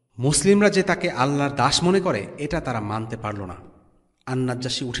 মুসলিমরা যে তাকে আল্লাহর দাস মনে করে এটা তারা মানতে পারল না। আর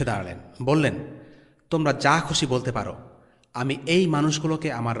নাজ্জাশী উঠে দাঁড়ালেন, বললেন, তোমরা যা খুশি বলতে পারো, আমি এই মানুষগুলোকে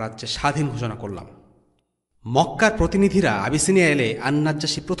আমার রাজ্যে স্বাধীন ঘোষণা করলাম। মক্কার প্রতিনিধিরা আবিসিনিয়া এলে আর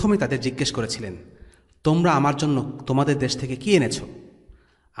নাজ্জাশী প্রথমে তাদের জিজ্ঞেস করেছিলেন, তোমরা আমার জন্য তোমাদের দেশ থেকে কি এনেছ?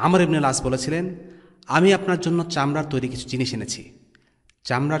 আমর ইবনে আস বলেছিলেন, আমি আপনার জন্য চামড়ার তৈরি কিছু জিনিস এনেছি।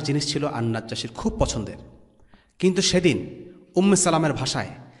 চামড়ার জিনিস ছিল আর নাজ্জাশীর খুব পছন্দের। কিন্তু সেদিন উম্মে সালামের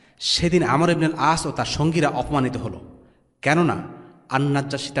ভাষায়, সেদিন আমর ইবনে আস ও তার সঙ্গীরা অপমানিত হল, কেননা আর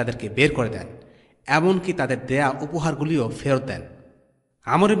নাজ্জাশী তাদেরকে বের করে দেন, এমনকি তাদের দেয়া উপহারগুলিও ফেরত দেন।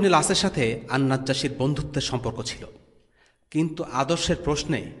 আমর ইবনে আসের সাথে আর নাজ্জাশীর বন্ধুত্বের সম্পর্ক ছিল, কিন্তু আদর্শের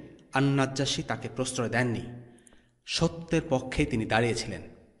প্রশ্নে আর নাজ্জাশী তাকে প্রশ্রয় দেননি। সত্যের পক্ষেই তিনি দাঁড়িয়েছিলেন।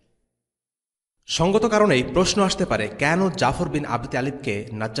 সঙ্গত কারণেই প্রশ্ন আসতে পারে, কেন জাফর বিন আবি তালিবকে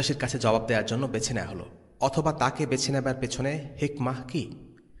নাজ্জাশীর কাছে জবাব দেওয়ার জন্য বেছে নেওয়া হলো, অথবা তাকে বেছে নেবার পেছনে হিকমাহ কি?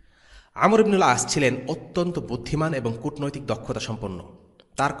 আমর ইবনে আস ছিলেন অত্যন্ত বুদ্ধিমান এবং কূটনৈতিক দক্ষতা সম্পন্ন।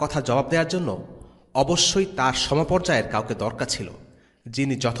 তার কথা জবাব দেওয়ার জন্য অবশ্যই তার সমপর্যায়ের কাউকে দরকার ছিল,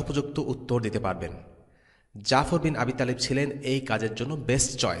 যিনি যথোপযুক্ত উত্তর দিতে পারবেন। জাফর বিন আবি তালিব ছিলেন এই কাজের জন্য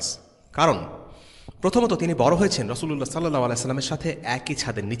বেস্ট চয়েস। কারণ প্রথমত তিনি বড় হয়েছেন রাসূলুল্লাহ সাল্লাল্লাহু আলাইহি সাল্লামের সাথে একই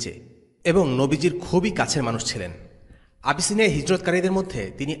ছাদের নিচে এবং নবীজির খুবই কাছের মানুষ ছিলেন। আবিসিনিয়ায় হিজরতকারীদের মধ্যে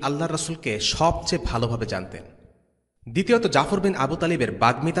তিনি আল্লাহর রাসূলকে সবচেয়ে ভালোভাবে জানতেন। দ্বিতীয়ত জাফর বিন আবু তালিবের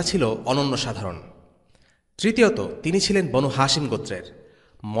বাগ্মিতা ছিল অনন্য সাধারণ। তৃতীয়ত তিনি ছিলেন বনু হাশিম গোত্রের,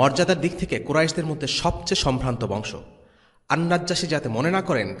 মর্যাদার দিক থেকে কুরাইশদের মধ্যে সবচেয়ে সম্ভ্রান্ত বংশ। আর নাজ্জাশী যাতে মনে না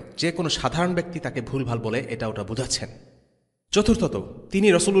করেন যে কোনো সাধারণ ব্যক্তি তাকে ভুলভাল বলে এটা ওটা বুঝাচ্ছেন। চতুর্থত তিনি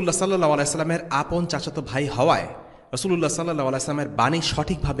রাসূলুল্লাহ সাল্লাল্লাহু আলাইহি সাল্লামের আপন চাচাতো ভাই হওয়ায় রাসূলুল্লাহ সাল্লাল্লাহু আলাইহি সাল্লামের বাণী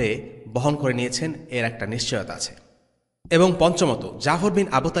সঠিকভাবে বহন করে নিয়েছেন, এর একটা নিশ্চয়তা আছে। এবং পঞ্চমত, জাফর বিন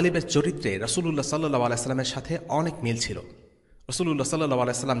আবু তালিবের চরিত্রে রাসূলুল্লাহ সাল্লাল্লাহু আলাইহি সাল্লামের সাথে অনেক মিল ছিল। রাসূলুল্লাহ সাল্লাল্লাহু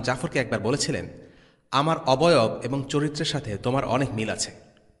আলাইহি সাল্লাম জাফরকে একবার বলেছিলেন, আমার অবয়ব এবং চরিত্রের সাথে তোমার অনেক মিল আছে।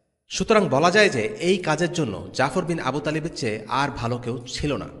 সুতরাং বলা যায় যে এই কাজের জন্য জাফর বিন আবু তালিবের চেয়ে আর ভালো কেউ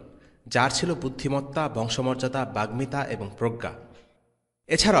ছিল না, যার ছিল বুদ্ধিমত্তা, বংশমর্যাদা, বাগ্মিতা এবং প্রজ্ঞা।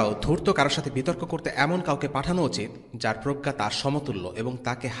 এছাড়াও ধূর্ত কারোর সাথে বিতর্ক করতে এমন কাউকে পাঠানো উচিত যার প্রজ্ঞা তার সমতুল্য এবং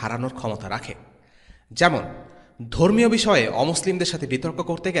তাকে হারানোর ক্ষমতা রাখে। যেমন ধর্মীয় বিষয়ে অমুসলিমদের সাথে বিতর্ক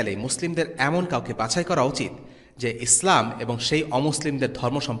করতে গেলে মুসলিমদের এমন কাউকে বাছাই করা উচিত যে ইসলাম এবং সেই অমুসলিমদের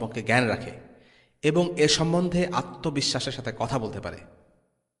ধর্ম সম্পর্কে জ্ঞান রাখে। এবং এ সম্বন্ধে আত্মবিশ্বাসের সাথে কথা বলতে পারে।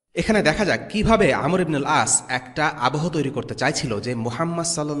 এখানে দেখা যাক কিভাবে আমর ইবনুল আস একটা আবহ তৈরি করতে চাইছিল যে মুহাম্মদ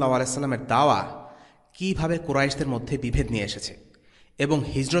সাল্লাল্লাহু আলাইহি সাল্লামের দাওয়া কিভাবে কুরাইশদের মধ্যে বিভেদ নিয়ে এসেছে এবং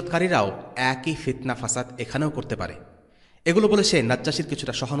হিজরতকারীরাও একই ফিতনা ফাসাদ এখানেও করতে পারে। এগুলো বলে সে নাজ্জাশীর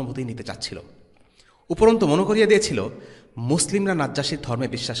কিছুটা সহানুভূতি নিতে চাচ্ছিল। উপরন্তু মনে করিয়ে দিয়েছিল মুসলিমরা নাজ্জাশীর ধর্মে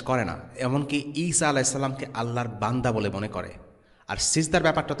বিশ্বাস করে না, এমনকি ঈসা আলাইসাল্লামকে আল্লাহর বান্দা বলে মনে করে। আর সিজদার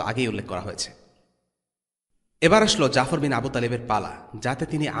ব্যাপারটা তো আগেই উল্লেখ করা হয়েছে। এবার আসলো জাফর বিন আবু তালিবের পালা, যাতে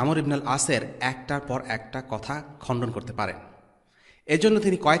তিনি আমর ইবনুল আসের একটার পর একটা কথা খণ্ডন করতে পারেন। এজন্য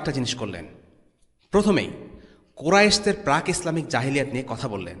তিনি কয়েকটা জিনিস করলেন। প্রথমেই কুরাইশদের প্রাক ইসলামিক জাহিলিয়াত নিয়ে কথা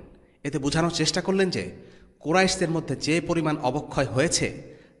বললেন। এতে বোঝানোর চেষ্টা করলেন যে কুরাইশদের মধ্যে যে পরিমাণ অবক্ষয় হয়েছে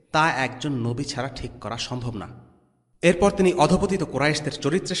তা একজন নবী ছাড়া ঠিক করা সম্ভব না। এরপর তিনি অধপতিত কুরাইশদের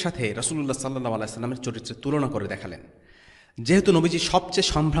চরিত্রের সাথে রাসূলুল্লাহ সাল্লাল্লাহু আলাইহি সাল্লামের চরিত্রের তুলনা করে দেখালেন। যেহেতু নবীজি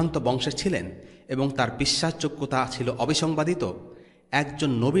সবচেয়ে সম্ভ্রান্ত বংশের ছিলেন এবং তার বিশ্বাসযোগ্যতা ছিল অবিসংবাদিত, একজন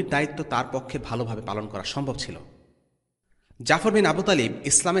নবীর দায়িত্ব তার পক্ষে ভালোভাবে পালন করা সম্ভব ছিল। জাফর বিন আবু তালিব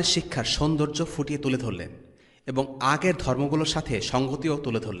ইসলামের শিক্ষার সৌন্দর্য ফুটিয়ে তুলে ধরলেন এবং আগের ধর্মগুলোর সাথে সঙ্গতিও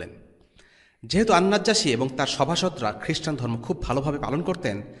তুলে ধরলেন। যেহেতু আন-নাজ্জাশী এবং তার সভাসদরা খ্রিস্টান ধর্ম খুব ভালোভাবে পালন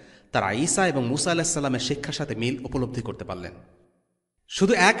করতেন, তারা ঈসা এবং মূসা আলাইহিস সালামের শিক্ষার সাথে মিল উপলব্ধি করতে পারলেন।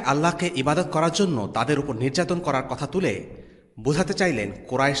 শুধু এক আল্লাহকে ইবাদত করার জন্য তাদের উপর নির্যাতন করার কথা তুলে বোঝাতে চাইলেন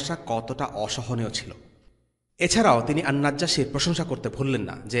কুরাইশরা কতটা অসহনীয় ছিল। এছাড়াও তিনি আন-নাজ্জাশীর প্রশংসা করতে ভুললেন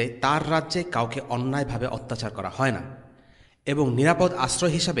না যে তার রাজ্যে কাউকে অন্যায়ভাবে অত্যাচার করা হয় না এবং নিরাপদ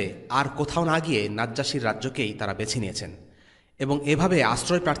আশ্রয় হিসাবে আর কোথাও না গিয়ে নাজ্জাশীর রাজ্যকেই তারা বেছে নিয়েছেন এবং এভাবে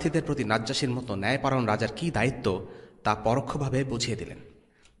আশ্রয় প্রার্থীদের প্রতি নাজ্জাশীর মতো ন্যায়পরায়ণ রাজার কী দায়িত্ব তা পরোক্ষভাবে বুঝিয়ে দিলেন।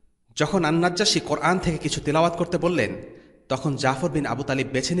 যখন আন-নাজ্জাশী কোরআন থেকে কিছু তিলাওয়াত করতে বললেন, তখন জাফর বিন আবু তালিব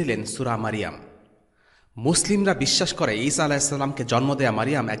বেছে নিলেন সূরা মারিয়াম। মুসলিমরা বিশ্বাস করে ঈসা আলাইহিস সালামকে জন্ম দেয়া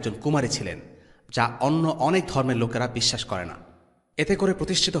মারিয়াম একজন কুমারী ছিলেন, যা অন্য অনেক ধর্মের লোকেরা বিশ্বাস করে না। এতে করে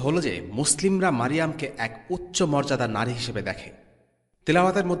প্রতিষ্ঠিত হল যে মুসলিমরা মারিয়ামকে এক উচ্চ মর্যাদার নারী হিসেবে দেখে।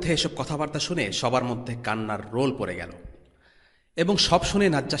 তিলাওয়াতের মধ্যে এসব কথাবার্তা শুনে সবার মধ্যে কান্নার রোল পড়ে গেল এবং সব শুনে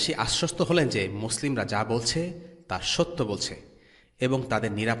নাজ্জাশী আশ্বস্ত হলেন যে মুসলিমরা যা বলছে তা সত্য বলছে এবং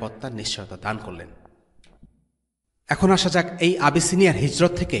তাদের নিরাপত্তার নিশ্চয়তা দান করলেন। এখন আসা যাক এই আবিসিনিয়ার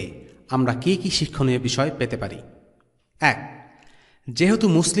হিজরত থেকে আমরা কি কি শিক্ষণীয় বিষয় পেতে পারি। ১. যেহেতু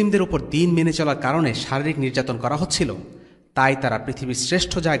মুসলিমদের উপর দিন মেনে চলার কারণে শারীরিক নির্যাতন করা হচ্ছিল, তাই তারা পৃথিবীর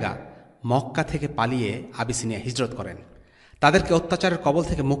শ্রেষ্ঠ জায়গা মক্কা থেকে পালিয়ে আবিসিনিয়া হিজরত করেন। তাদেরকে অত্যাচারের কবল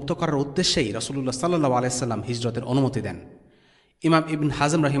থেকে মুক্ত করার উদ্দেশ্যেই রাসূলুল্লাহ সাল্লাল্লাহু আলাইহি সাল্লাম হিজরতের অনুমতি দেন। ইমাম ইবন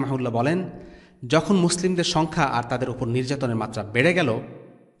হাজম রাহিমাহুল্লাহ বলেন, যখন মুসলিমদের সংখ্যা আর তাদের উপর নির্যাতনের মাত্রা বেড়ে গেল,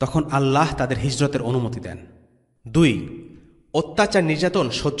 তখন আল্লাহ তাদের হিজরতের অনুমতি দেন। ২. অত্যাচার নির্যাতন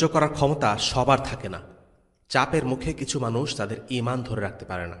সহ্য করার ক্ষমতা সবার থাকে না। চাপের মুখে কিছু মানুষ তাদের ঈমান ধরে রাখতে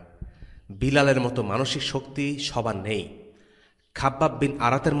পারে না। বিলালের মতো মানসিক শক্তি সবার নেই। খাব্বাব বিন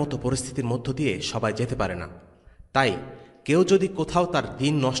আরাতের মতো পরিস্থিতির মধ্য দিয়ে সবাই যেতে পারে না। তাই কেউ যদি কোথাও তার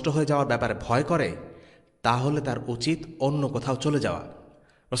দিন নষ্ট হয়ে যাওয়ার ব্যাপারে ভয় করে, তাহলে তার উচিত অন্য কোথাও চলে যাওয়া।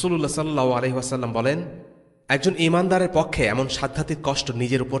 রাসূলুল্লাহ সাল্লাল্লাহু আলাইহি ওয়াসাল্লাম বলেন, একজন ঈমানদারের পক্ষে এমন সাধ্যাত্মিক কষ্ট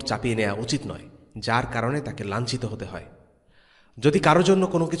নিজের উপর চাপিয়ে নেওয়া উচিত নয়, যার কারণে তাকে লাঞ্ছিত হতে হয়। যদি কারো জন্য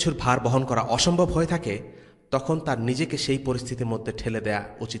কোনো কিছুর ভার বহন করা অসম্ভব হয়ে থাকে, তখন তার নিজেকে সেই পরিস্থিতির মধ্যে ঠেলে দেয়া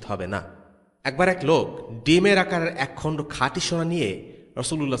উচিত হবে না। একবার এক লোক ডিমের আকারের এক খণ্ড খাঁটি সোনা নিয়ে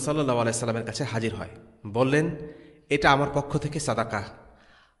রাসূলুল্লাহ সাল্লাল্লাহু আলাইহি সাল্লামের কাছে হাজির হয়। বললেন, এটা আমার পক্ষ থেকে সাদাকা,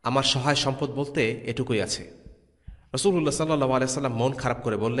 আমার সহায় সম্পদ বলতে এটুকুই আছে। রাসূলুল্লাহ সাল্লাল্লাহু আলাইহি সাল্লাম মন খারাপ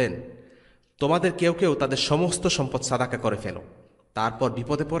করে বললেন, তোমাদের কেউ কেউ তাদের সমস্ত সম্পদ সাদাকা করে ফেলো, তারপর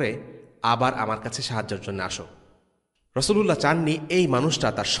বিপদে পড়ে আবার আমার কাছে সাহায্যের জন্য আসো। রাসূলুল্লাহ চাননি এই মানুষটা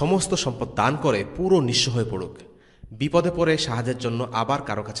তার সমস্ত সম্পদ দান করে পুরো নিঃস্ব হয়ে পড়ুক, বিপদে পড়ে সাহায্যের জন্য আবার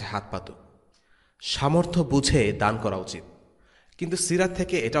কারো কাছে হাত পাতুক। সামর্থ্য বুঝে দান করা উচিত। কিন্তু সিরাত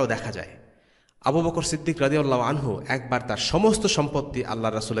থেকে এটাও দেখা যায়, আবু বকর সিদ্দিক রাদিয়াল্লাহু আনহু একবার তার সমস্ত সম্পত্তি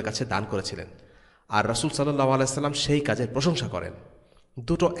আল্লাহর রাসূলের কাছে দান করেছিলেন, আর রাসূল সাল্লাল্লাহু আলাইহি সাল্লাম সেই কাজের প্রশংসা করেন।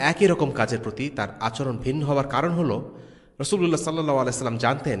 দুটো একই রকম কাজের প্রতি তার আচরণ ভিন্ন হওয়ার কারণ হল, রাসূলুল্লাহ সাল্লাল্লাহু আলাইহি সাল্লাম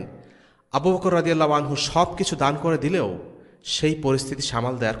জানতেন আবু বকর রাদিয়াল্লাহু আনহু সব কিছু দান করে দিলেও সেই পরিস্থিতি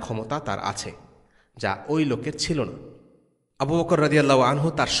সামাল দেওয়ার ক্ষমতা তার আছে, যা ওই লোকের ছিল না। আবু বকর রাদিয়াল্লাহু আনহু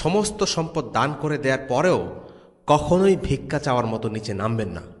তার সমস্ত সম্পদ দান করে দেওয়ার পরেও কখনোই ভিক্ষা চাওয়ার মতো নিচে নামবেন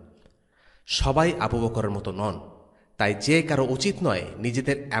না। সবাই আবু বকরের মতো নন, তাই যে কারো উচিত নয়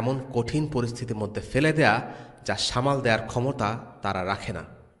নিজেদের এমন কঠিন পরিস্থিতির মধ্যে ফেলে দেয়া যা সামাল দেওয়ার ক্ষমতা তারা রাখে না।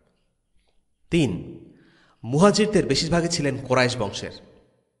 ৩. মুহাজিরদের বেশিরভাগই ছিলেন কোরাইশ বংশের।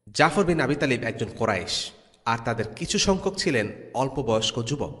 জাফর বিন আবি তালিব একজন কোরাইশ, আর তাদের কিছু সংখ্যক ছিলেন অল্প বয়স্ক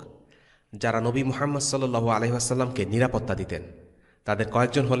যুবক, যারা নবী মুহাম্মদ সাল্লাল্লাহু আলাইহি ওয়াসাল্লামকে নিরাপত্তা দিতেন। তাদের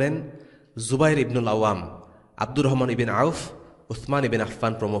কয়েকজন হলেন জুবাইর ইবনুল আওয়াম, আব্দুর রহমান ইবিন আউফ, উসমান ইবিন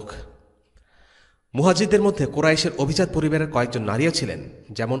আফফান প্রমুখ। মুহাজিরদের মধ্যে কুরাইশের অভিজাত পরিবারের কয়েকজন নারীও ছিলেন,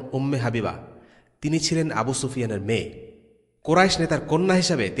 যেমন উম্মে হাবিবা। তিনি ছিলেন আবু সুফিয়ানের মেয়ে। কুরাইশ নেতার কন্যা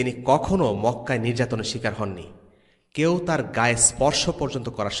হিসাবে তিনি কখনও মক্কায় নির্যাতনের শিকার হননি। কেউ তার গায়ে স্পর্শ পর্যন্ত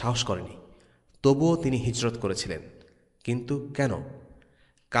করার সাহস করেনি। তবুও তিনি হিজরত করেছিলেন। কিন্তু কেন?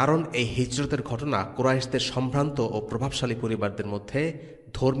 কারণ এই হিজরতের ঘটনা কুরাইশদের সম্ভ্রান্ত ও প্রভাবশালী পরিবারদের মধ্যে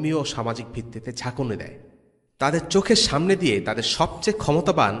ধর্মীয় ও সামাজিক ভিত্তিতে ঝাঁকুনি দেয়। তাদের চোখের সামনে দিয়ে তাদের সবচেয়ে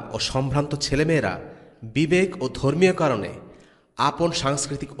ক্ষমতাবান ও সম্ভ্রান্ত ছেলেমেয়েরা বিবেক ও ধর্মীয় কারণে আপন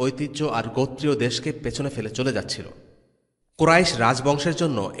সাংস্কৃতিক ঐতিহ্য আর গোত্রীয় দেশকে পেছনে ফেলে চলে যাচ্ছিল। কুরাইশ রাজবংশের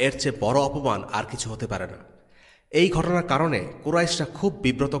জন্য এর চেয়ে বড় অপমান আর কিছু হতে পারে না। এই ঘটনার কারণে কুরাইশরা খুব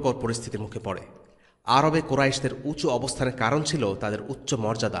বিব্রতকর পরিস্থিতির মুখে পড়ে। আরবে কুরাইশদের উঁচু অবস্থানের কারণ ছিল তাদের উচ্চ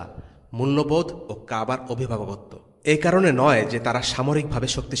মর্যাদা, মূল্যবোধ ও কাবার অভিভাবকত্ব। এই কারণে নয় যে তারা সামরিকভাবে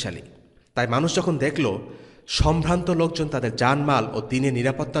শক্তিশালী। তাই মানুষ যখন দেখল সম্ভ্রান্ত লোকজন তাদের জানমাল ও দিনের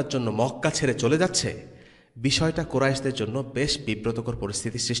নিরাপত্তার জন্য মক্কা ছেড়ে চলে যাচ্ছে, বিষয়টা কুরাইশদের জন্য বেশ বিব্রতকর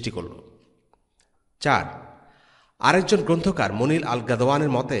পরিস্থিতি সৃষ্টি করল। 4. আরেকজন গ্রন্থকার মনিল আল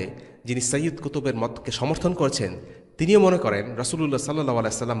গাদওয়ানের মতে, যিনি সৈয়দ কুতুবের মতকে সমর্থন করেছেন, তিনিও মনে করেন রাসূলুল্লাহ সাল্লাল্লাহু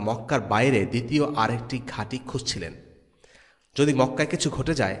আলাইহি সাল্লাম মক্কার বাইরে দ্বিতীয় আরেকটি ঘাঁটি খুঁজছিলেন। যদি মক্কায় কিছু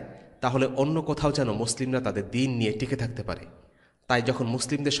ঘটে যায়, তাহলে অন্য কোথাও যেন মুসলিমরা তাদের দিন নিয়ে টিকে থাকতে পারে। তাই যখন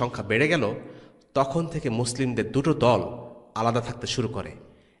মুসলিমদের সংখ্যা বেড়ে গেল, তখন থেকে মুসলিমদের দুটো দল আলাদা থাকতে শুরু করে,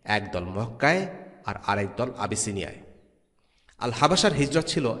 এক দল মক্কায় আর আরেক দল আবিসিনিয়ায়। আল হাবাসার হিজরত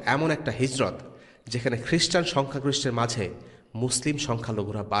ছিল এমন একটা হিজরত যেখানে খ্রিস্টান সংখ্যাগরিষ্ঠের মাঝে মুসলিম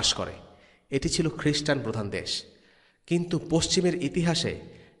সংখ্যালঘুরা বাস করে। এটি ছিল খ্রিস্টান প্রধান দেশ। কিন্তু পশ্চিমের ইতিহাসে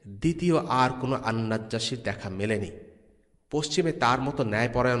দ্বিতীয় আর কোনো আন্নাজ্জাসীর দেখা মেলেনি। পশ্চিমে তার মতো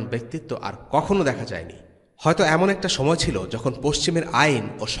ন্যায়পরায়ণ ব্যক্তিত্ব আর কখনো দেখা যায়নি। হয়তো এমন একটা সময় ছিল যখন পশ্চিমের আইন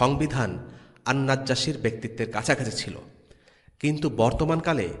ও সংবিধান আন্নাজ্জাসীর ব্যক্তিত্বের কাছাকাছি ছিল, কিন্তু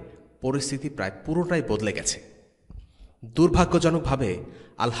বর্তমানকালে পরিস্থিতি প্রায় পুরোটাই বদলে গেছে। দুর্ভাগ্যজনকভাবে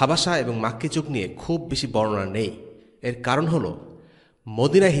আল হাবাসা এবং মাক্কি যুগ নিয়ে খুব বেশি বর্ণনা নেই। এর কারণ হল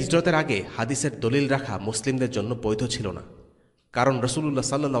মদিনায় হিজরতের আগে হাদিসের দলিল রাখা মুসলিমদের জন্য বৈধ ছিল না, কারণ রাসূলুল্লাহ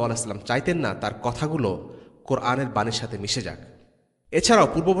সাল্লাল্লাহু আলাইহি ওয়াসাল্লাম চাইতেন না তার কথাগুলো কোরআনের বাণীর সাথে মিশে যাক।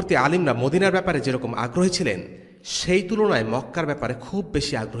 এছাড়াও পূর্ববর্তী আলিমরা মদিনার ব্যাপারে যেরকম আগ্রহী ছিলেন, সেই তুলনায় মক্কার ব্যাপারে খুব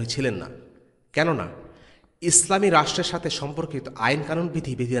বেশি আগ্রহী ছিলেন না। কেননা ইসলামী রাষ্ট্রের সাথে সম্পর্কিত আইন কানুন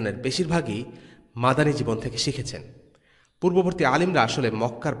বিধিবিধানের বেশিরভাগই মাদানী জীবন থেকে শিখেছেন। পূর্ববর্তী আলিমরা আসলে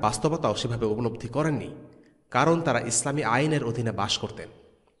মক্কার বাস্তবতাও সেভাবে উপলব্ধি করেননি, কারণ তারা ইসলামী আইনের অধীনে বাস করতেন।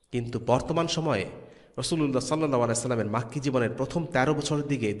 কিন্তু বর্তমান সময়ে রাসূলুল্লাহ সাল্লাল্লাহু আলাইহি ওয়াসাল্লামের মাক্কি জীবনের প্রথম 13 বছরের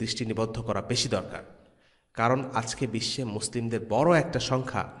দিকে দৃষ্টি নিবদ্ধ করা বেশি দরকার। কারণ আজকে বিশ্বে মুসলিমদের বড় একটা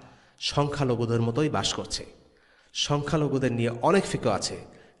সংখ্যা সংখ্যালঘুদের মতোই বাস করছে। সংখ্যালঘুদের নিয়ে অনেক ফিকহ আছে,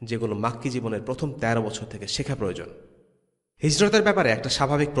 যেগুলো মাক্কি জীবনের প্রথম 13 বছর থেকে শেখা প্রয়োজন। হিজরতের ব্যাপারে একটা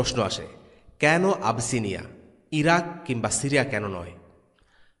স্বাভাবিক প্রশ্ন আসে, কেন আবিসিনিয়া, ইরাক কিংবা সিরিয়া কেন নয়?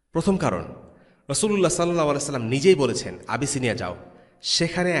 প্রথম কারণ, রাসূলুল্লাহ সাল্লাল্লাহু আলাইহি ওয়াসাল্লাম নিজেই বলেছেন, আবিসিনিয়া যাও,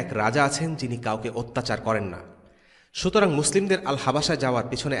 সেখানে এক রাজা আছেন যিনি কাউকে অত্যাচার করেন না। সুতরাং মুসলিমদের আল হাবাসা যাওয়ার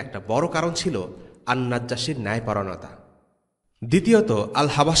পিছনে একটা বড় কারণ ছিল আন্নাজ্জাসীর ন্যায়পরায়ণতা। দ্বিতীয়ত, আল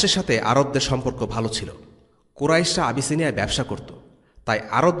হাবাসের সাথে আরবদের সম্পর্ক ভালো ছিল। কুরাইশরা আবিসিনিয়ায় ব্যবসা করত, তাই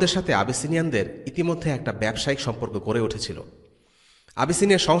আরবদের সাথে আবিসিনিয়ানদের ইতিমধ্যে একটা ব্যবসায়িক সম্পর্ক গড়ে উঠেছিল।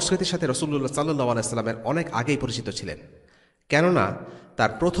 আবিসিনিয়ার সংস্কৃতির সাথে রাসূলুল্লাহ সাল্লাল্লাহু আলাইহি ওয়াসাল্লামের অনেক আগেই পরিচিত ছিলেন, কেননা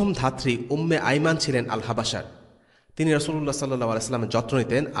তার প্রথম ধাত্রী উম্মে আইমান ছিলেন আল হাবাসার। তিনি রাসূলুল্লাহ সাল্লাল্লাহু আলাইহি ওয়াসাল্লামের যত্ন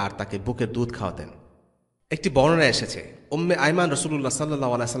নিতেন আর তাকে বুকের দুধ খাওয়াতেন। একটি বর্ণনায় এসেছে, উম্মে আইমান রাসূলুল্লাহ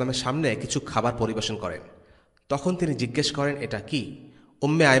সাল্লাল্লাহু আলাইহি ওয়াসাল্লামের সামনে কিছু খাবার পরিবেশন করেন। তখন তিনি জিজ্ঞেস করেন, এটা কি?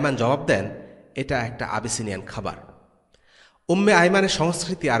 উম্মে আইমান জবাব দেন, এটা একটা আবিসিনিয়ান খাবার। উম্মে আইমানের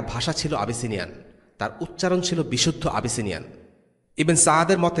সংস্কৃতি আর ভাষা ছিল আবিসিনিয়ান, তার উচ্চারণ ছিল বিশুদ্ধ আবিসিনিয়ান। ইবন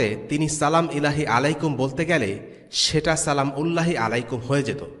সাআদের মতে তিনি সালাম ইলাহি আলাইকুম বলতে গেলে সেটা সালাম উল্লাহি আলাইকুম হয়ে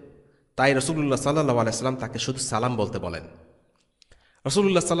যেত, তাই রাসূলুল্লাহ সাল্লাল্লাহু আলাইহি ওয়াসাল্লাম তাকে শুধু সালাম বলতে বলেন।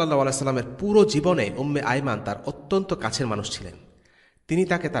 রাসূলুল্লাহ সাল্লাল্লাহু আলাইহি ওয়াসাল্লামের পুরো জীবনে উম্মে আইমান তার অত্যন্ত কাছের মানুষ ছিলেন। তিনি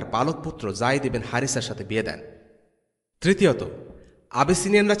তাকে তার পালক পুত্র যায়েদ ইবন হারিসার সাথে বিয়ে দেন। তৃতীয়ত,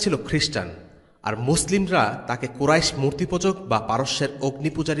 আবিসিনিয়ানরা ছিল খ্রিস্টান, আর মুসলিমরা তাকে কুরাইশ মূর্তিপূজক বা পারস্যের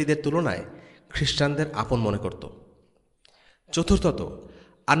অগ্নিপূজারীদের তুলনায় খ্রিস্টানদের আপন মনে করত। চতুর্থত,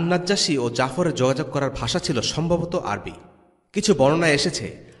 আন্নাজ্জাসী ও জাফরের যোগাযোগ করার ভাষা ছিল সম্ভবত আরবি। কিছু বর্ণনায় এসেছে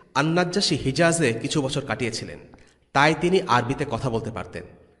আন্নাজ্জাসী হিজাজে কিছু বছর কাটিয়েছিলেন, তাই তিনি আরবিতে কথা বলতে পারতেন।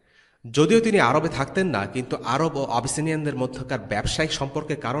 যদিও তিনি আরবে থাকতেন না, কিন্তু আরব ও আবিসিনিয়ানদের মধ্যকার ব্যবসায়িক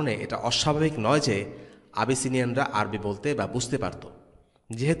সম্পর্কের কারণে এটা অস্বাভাবিক নয় যে আবিসিনিয়ানরা আরবি বলতে বা বুঝতে পারত।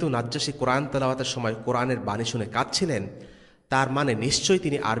 যেহেতু নাজ্জাসী কোরআন তেলাওয়াতের সময় কোরআনের বাণী শুনে কাঁদছিলেন, তার মানে নিশ্চয়ই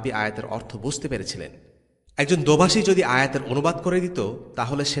তিনি আরবি আয়াতের অর্থ বুঝতে পেরেছিলেন। একজন দোভাষী যদি আয়াতের অনুবাদ করে দিত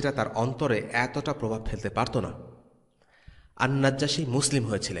তাহলে সেটা তার অন্তরে এতটা প্রভাব ফেলতে পারত না। আন-নাজ্জাশী মুসলিম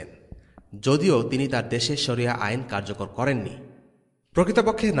হয়েছিলেন, যদিও তিনি তার দেশে শরিয়া আইন কার্যকর করেননি।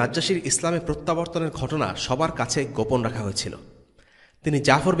 প্রকৃতপক্ষে নাজ্জাশীর ইসলামে প্রত্যাবর্তনের ঘটনা সবার কাছে গোপন রাখা হয়েছিল। তিনি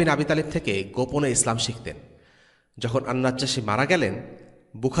জাফর বিন আবি তালিব থেকে গোপনে ইসলাম শিখতেন। যখন আন-নাজ্জাশী মারা গেলেন,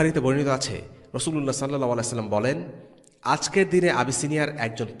 বুখারীতে বর্ণিত আছে, রাসূলুল্লাহ সাল্লাল্লাহু আলাইহি ওয়াসাল্লাম বলেন, আজকের দিনে আবিসিনিয়ার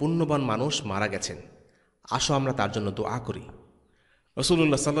একজন পুণ্যবান মানুষ মারা গেছেন, আসো আমরা তার জন্য দোয়া করি।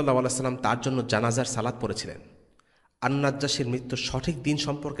 রাসূলুল্লাহ সাল্লাল্লাহু আলাইহি ওয়াসাল্লাম তার জন্য জানাজার সালাত পড়েছিলেন। আন-নাজ্জাশীর মৃত্যুর সঠিক দিন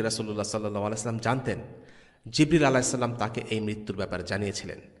সম্পর্কে রাসূলুল্লাহ সাল্লাল্লাহু আলাইহি ওয়াসাল্লাম জানতেন। জিবরিল আলাইহিস সালাম তাকে এই মৃত্যুর ব্যাপারে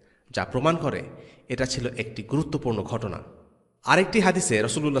জানিয়েছিলেন, যা প্রমাণ করে এটা ছিল একটি গুরুত্বপূর্ণ ঘটনা। আরেকটি হাদিসে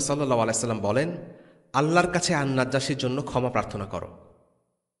রাসূলুল্লাহ সাল্লাল্লাহু আলাইহি ওয়াসাল্লাম বলেন, আল্লাহর কাছে আন-নাজ্জাশীর জন্য ক্ষমা প্রার্থনা করো।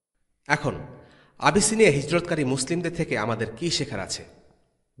 এখন আবিসিনিয়া হিজরতকারী মুসলিমদের থেকে আমাদের কি শেখার আছে?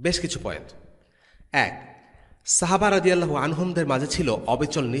 বেশ কিছু পয়েন্ট। 1. সাহাবা রাদিয়াল্লাহু আনহুমদের মাঝে ছিল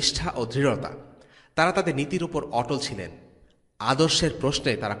অবিচল নিষ্ঠা ও দৃঢ়তা। তারা তাদের নীতির উপর অটল ছিলেন। আদর্শের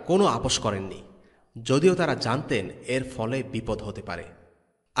প্রশ্নে তারা কোনো আপোষ করেননি, যদিও তারা জানতেন এর ফলে বিপদ হতে পারে।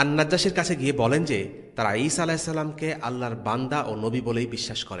 আন-নাজ্জাশীর কাছে গিয়ে বলেন যে তারা ঈসা আলাইহিস সালামকে আল্লাহর বান্দা ও নবী বলেই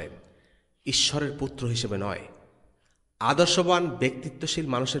বিশ্বাস করেন, ঈশ্বরের পুত্র হিসেবে নয়। আদর্শবান ব্যক্তিত্বশীল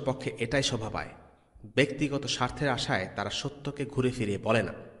মানুষের পক্ষে এটাই শোভা পায়। ব্যক্তিগত স্বার্থের আশায় তারা সত্যকে ঘুরে ফিরিয়ে বলে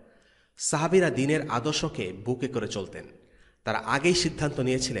না। সাহাবীরা দ্বীনের আদর্শকে বুকে করে চলতেন। তারা আগেই সিদ্ধান্ত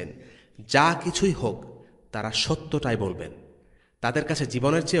নিয়েছিলেন, যা কিছুই হোক তারা সত্যটাই বলবেন। তাদের কাছে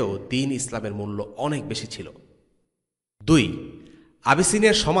জীবনের চেয়েও দ্বীন ইসলামের মূল্য অনেক বেশি ছিল। 2.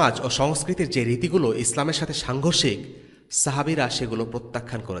 আবিসিনিয়ার সমাজ ও সংস্কৃতির যে রীতিগুলো ইসলামের সাথে সাংঘর্ষিক, সাহাবীরা সেগুলো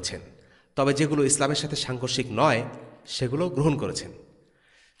প্রত্যাখ্যান করেছেন, তবে যেগুলো ইসলামের সাথে সাংঘর্ষিক নয় সেগুলো গ্রহণ করেছেন।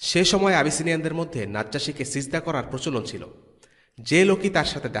 সে সময় আবিসিনিয়ানদের মধ্যে নাজ্জাশীকে সিজদা করার প্রচলন ছিল। যে লোকই তার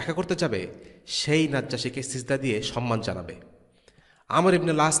সাথে দেখা করতে যাবে সেই নাজ্জাশীকে সিজদা দিয়ে সম্মান জানাবে। আমর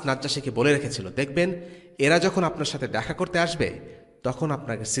ইবনে লাস নাজ্জাশীকে বলে রেখেছিল, দেখবেন এরা যখন আপনার সাথে দেখা করতে আসবে তখন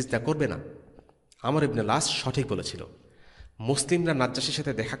আপনাকে সিজদা করবে না। আমর ইবনে লাস সঠিক বলেছিল। মুসলিমরা নাজ্জাশীর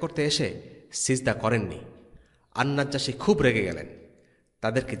সাথে দেখা করতে এসে সিজদা করেননি। আন-নাজ্জাশী খুব রেগে গেলেন।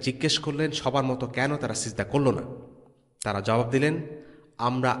 তাদেরকে জিজ্ঞেস করলেন সবার মতো কেন তারা সিজদা করল না। তারা জবাব দিলেন,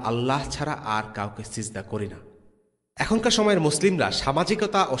 আমরা আল্লাহ ছাড়া আর কাউকে সিজদা করি না। এখনকার সময়ের মুসলিমরা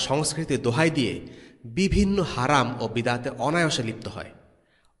সামাজিকতা ও সংস্কৃতির দোহাই দিয়ে বিভিন্ন হারাম ও বিদআতে অনায়াসে লিপ্ত হয়।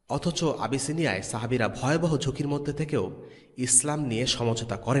 অথচ আবিসিনিয়ায় সাহাবীরা ভয়াবহ ঝুঁকির মধ্যে থেকেও ইসলাম নিয়ে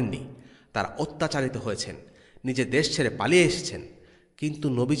সমঝোতা করেননি। তারা অত্যাচারিত হয়েছেন, নিজের দেশ ছেড়ে পালিয়ে এসেছেন, কিন্তু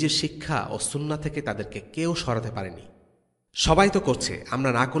নবীজির শিক্ষা ও সুন্নাহ থেকে তাদেরকে কেউ সরাতে পারেনি। সবাই তো করছে,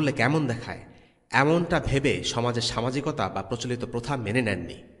 আমরা না করলে কেমন দেখায়, এমনটা ভেবে সমাজের সামাজিকতা বা প্রচলিত প্রথা মেনে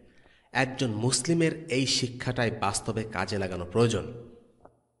নেননি। একজন মুসলিমের এই শিক্ষাটাই বাস্তবে কাজে লাগানো প্রয়োজন।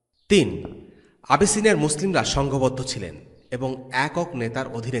 3. আবিসিনিয়ার মুসলিমরা সংঘবদ্ধ ছিলেন এবং একক নেতার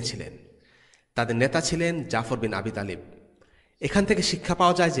অধীনে ছিলেন। তাদের নেতা ছিলেন জাফর বিন আবি তালিব। এখান থেকে শিক্ষা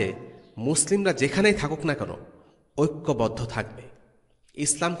পাওয়া যায় যে মুসলিমরা যেখানেই থাকুক না কেন ঐক্যবদ্ধ থাকবে।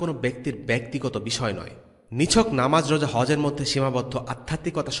 ইসলাম কোনো ব্যক্তির ব্যক্তিগত বিষয় নয়। নিছক নামাজ রোজা হজের মধ্যে সীমাবদ্ধ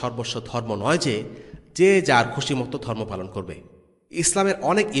আধ্যাত্মিকতা সর্বস্ব ধর্ম নয় যে যে যার খুশি মতো ধর্ম পালন করবে। ইসলামের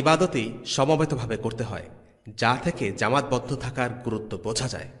অনেক ইবাদতই সমবেতভাবে করতে হয়, যা থেকে জামাতবদ্ধ থাকার গুরুত্ব বোঝা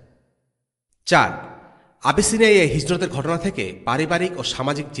যায়। 4. আবিসিনিয়ায় এই হিজরতের ঘটনা থেকে পারিবারিক ও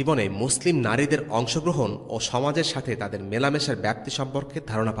সামাজিক জীবনে মুসলিম নারীদের অংশগ্রহণ ও সমাজের সাথে তাদের মেলামেশার ব্যাপ্তি সম্পর্কে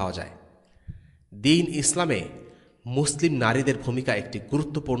ধারণা পাওয়া যায়। দ্বীন ইসলামে মুসলিম নারীদের ভূমিকা একটি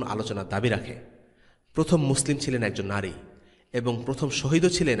গুরুত্বপূর্ণ আলোচনার দাবি রাখে। প্রথম মুসলিম ছিলেন একজন নারী এবং প্রথম শহীদও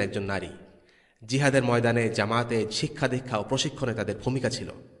ছিলেন একজন নারী। জিহাদের ময়দানে, জামাতে, শিক্ষা দীক্ষা ও প্রশিক্ষণে তাদের ভূমিকা ছিল।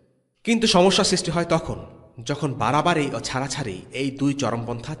 কিন্তু সমস্যা সৃষ্টি হয় তখন যখন বাড়াবাড়ি ও ছাড়াছাড়ি এই দুই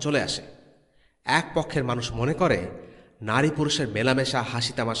চরমপন্থা চলে আসে। এক পক্ষের মানুষ মনে করে নারী পুরুষের মেলামেশা,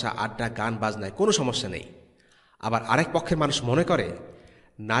 হাসি তামাশা, আড্ডা, গান বাজনায় কোনো সমস্যা নেই। আবার আরেক পক্ষের মানুষ মনে করে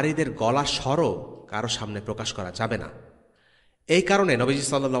নারীদের গলার স্বরও কারো সামনে প্রকাশ করা যাবে না। এই কারণে নবীজি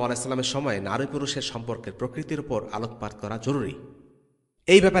সাল্লাল্লাহু আলাইহি সাল্লামের সময় নারী পুরুষের সম্পর্কের প্রকৃতির উপর আলোকপাত করা জরুরি।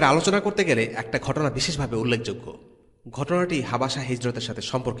 এই ব্যাপারে আলোচনা করতে গেলে একটা ঘটনা বিশেষভাবে উল্লেখযোগ্য। ঘটনাটি হাবাসা হিজরতের সাথে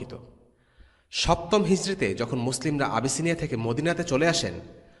সম্পর্কিত। 7ম হিজরিতে যখন মুসলিমরা আবিসিনিয়া থেকে মদিনাতে চলে আসেন,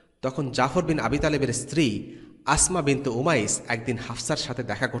 তখন জাফর বিন আবি তালেবের স্ত্রী আসমা বিনতে উমাইস একদিন হাফসার সাথে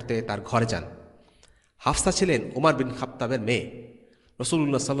দেখা করতে তার ঘরে যান। হাফসা ছিলেন উমর বিন খাত্তাবের মেয়ে,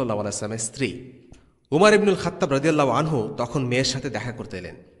 রাসূলুল্লাহ সাল্লাল্লাহু আলাইহি ওয়াসাল্লামের স্ত্রী। উমর ইবনুল খাত্তাব রাদিয়াল্লাহু আনহু তখন মেয়ের সাথে দেখা করতে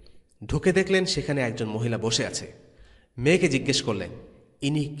এলেন। ঢুকে দেখলেন সেখানে একজন মহিলা বসে আছে। মেয়েকে জিজ্ঞেস করলেন,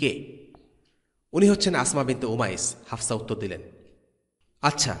 ইনি কে? উনি হচ্ছেন আসমা বিনতে উমাইস। হাফসা উত্তর দিলেন,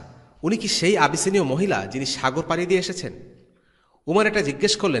 আচ্ছা, উনি কি সেই আবিসিনীয় মহিলা যিনি সাগর পাড়ি দিয়ে এসেছেন? উমর এটা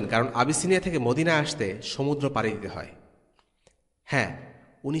জিজ্ঞেস করলেন কারণ আবিসিনিয়া থেকে মদিনায় আসতে সমুদ্র পাড়ি দিতে হয়। হ্যাঁ,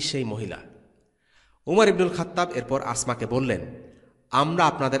 উনি সেই মহিলা। উমর ইবনুল খাত্তাব এরপর আসমাকে বললেন, আমরা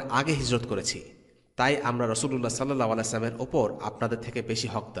আপনাদের আগে হিজরত করেছি, তাই আমরা রাসূলুল্লাহ সাল্লাল্লাহু আলাইহি ওয়াসাল্লামের ওপর আপনাদের থেকে বেশি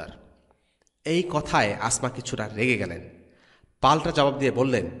হকদার। এই কথায় আসমা কিছুটা রেগে গেলেন। পাল্টা জবাব দিয়ে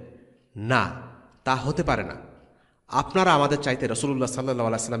বললেন, না, তা হতে পারে না। আপনারা আমাদের চাইতে রাসূলুল্লাহ সাল্লাল্লাহু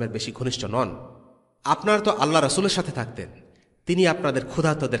আলাইহি ওয়াসাল্লামের বেশি ঘনিষ্ঠ নন। আপনারা তো আল্লাহ রাসূলের সাথে থাকতেন, তিনি আপনাদের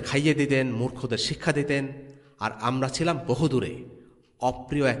ক্ষুধার্তদের খাইয়ে দিতেন, মূর্খদের শিক্ষা দিতেন, আর আমরা ছিলাম বহুদূরে,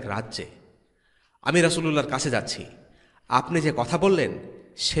 অপ্রিয় এক রাজ্যে। আমি রাসূলুল্লাহর কাছে যাচ্ছি, আপনি যে কথা বললেন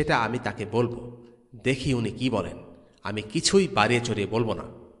সেটা আমি তাকে বলবো, দেখি উনি কি বলেন। আমি কিছুই বাড়িয়ে চড়িয়ে বলবো না।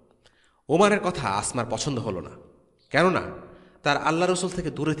 ওমারের কথা আসমার পছন্দ হলো না, কেননা তার আল্লাহ রসুল থেকে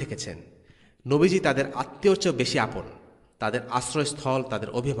দূরে থেকেছেন। নবীজি তাদের আত্মীয়র চেয়েও বেশি আপন, তাদের আশ্রয়স্থল, তাদের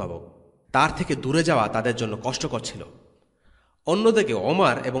অভিভাবক। তার থেকে দূরে যাওয়া তাদের জন্য কষ্টকর ছিল। অন্যদিকে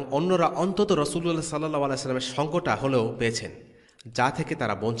ওমর এবং অন্যরা অন্তত রাসূলুল্লাহ সাল্লাল্লাহু আলাইহি ওয়াসাল্লামের সঙ্গটা হলেও পেয়েছেন, যা থেকে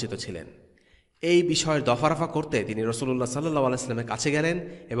তারা বঞ্চিত ছিলেন। এই বিষয়ের দফারফা করতে তিনি রাসূলুল্লাহ সাল্লাল্লাহু আলাইহি ওয়াসাল্লামের কাছে গেলেন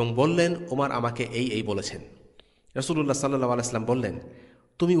এবং বললেন, ওমর আমাকে এই বলেছেন। রাসূলুল্লাহ সাল্লাল্লাহু আলাইহি ওয়াসাল্লাম বললেন,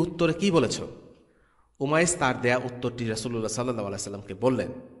 তুমি উত্তরে কি বলেছ? উমাইস তার দেয়া উত্তরটি রাসূলুল্লাহ সাল্লাল্লাহু আলাইহি ওয়াসাল্লামকে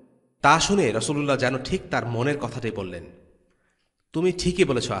বললেন। তা শুনে রাসূলুল্লাহ যেন ঠিক তার মনের কথাটাই বললেন, তুমি ঠিকই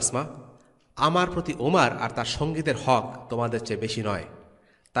বলেছ আসমা, আমার প্রতি ওমর আর তার সঙ্গীদের হক তোমাদের চেয়ে বেশি নয়।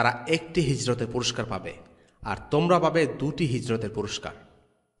 তারা একটি হিজরতের পুরস্কার পাবে, আর তোমরা পাবে 2টি হিজরতের পুরস্কার।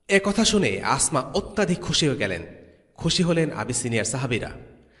 এ কথা শুনে আসমা অত্যাধিক খুশি হয়ে গেলেন। খুশি হলেন আবিসিনিয়ার সাহাবীরা।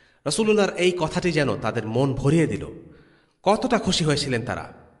 রাসূলুল্লাহর এই কথাটি যেন তাদের মন ভরিয়ে দিল। কতটা খুশি হয়েছিলেন তারা!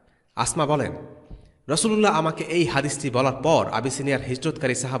 আসমা বলেন, রাসূলুল্লাহ আমাকে এই হাদিসটি বলার পর আবিসিনিয়ার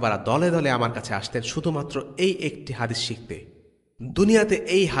হিজরতকারী সাহাবারা দলে দলে আমার কাছে আসতেন শুধুমাত্র এই একটি হাদিস শিখতে। দুনিয়াতে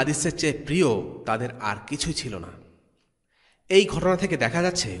এই হাদিসের চেয়ে প্রিয় তাদের আর কিছুই ছিল না। এই ঘটনা থেকে দেখা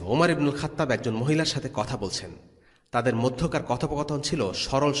যাচ্ছে ওমর ইবনুল খাত্তাব একজন মহিলার সাথে কথা বলছেন। তাদের মধ্যকার কথোপকথন ছিল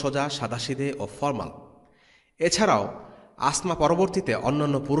সরল সোজা, সাদাসিধে ও ফরমাল। এছাড়াও আসমা পরবর্তীতে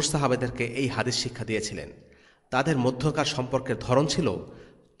অন্যান্য পুরুষ সাহাবেদেরকে এই হাদিস শিক্ষা দিয়েছিলেন। তাদের মধ্যকার সম্পর্কের ধরন ছিল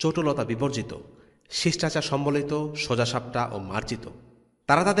চটুলতা বিবর্জিত, শিষ্টাচার সম্বলিত, সোজাসাপটা ও মার্জিত।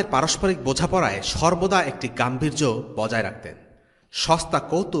 তারা তাদের পারস্পরিক বোঝাপড়ায় সর্বদা একটি গাম্ভীর্য বজায় রাখতেন। সস্তা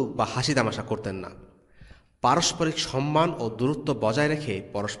কৌতুক বা হাসি তামাশা করতেন না। পারস্পরিক সম্মান ও দূরত্ব বজায় রেখে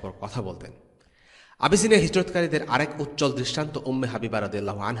পরস্পর কথা বলতেন। আবিসিনিয়া হিজরতকারীদের আরেক উজ্জ্বল দৃষ্টান্ত উম্মে হাবিবা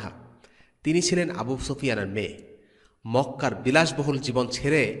রাদিয়াল্লাহু আনহা। তিনি ছিলেন আবু সুফিয়ানের মেয়ে। মক্কার বিলাসবহুল জীবন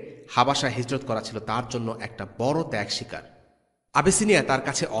ছেড়ে হাবাসায় হিজরত করা ছিল তার জন্য একটা বড় ত্যাগ স্বীকার। আবিসিনিয়া তার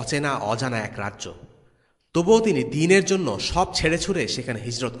কাছে অচেনা অজানা এক রাজ্য। তবুও তিনি দ্বীনের জন্য সব ছেড়ে ছুড়ে সেখানে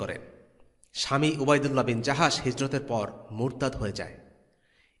হিজরত করেন। স্বামী উবাইদুল্লাহ বিন জাহাশ হিজরতের পর মুরতাদ হয়ে যায়,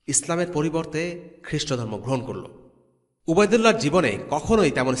 ইসলামের পরিবর্তে খ্রিস্টধর্ম গ্রহণ করল। উবাইদুল্লাহর জীবনে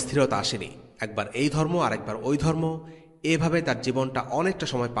কখনোই তেমন স্থিরতা আসেনি। একবার এই ধর্ম, আরেকবার ওই ধর্ম, এভাবে তার জীবনটা অনেকটা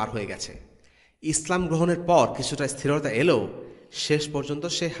সময় পার হয়ে গেছে। ইসলাম গ্রহণের পর কিছুটা স্থিরতা এলেও শেষ পর্যন্ত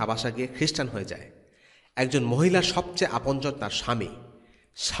সে হাবাসা গিয়ে খ্রিস্টান হয়ে যায়। একজন মহিলার সবচেয়ে আপনজন তার স্বামী।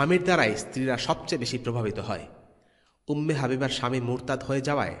 স্বামীর দ্বারাই স্ত্রীরা সবচেয়ে বেশি প্রভাবিত হয়। উম্মে হাবিবার স্বামী মুরতাদ হয়ে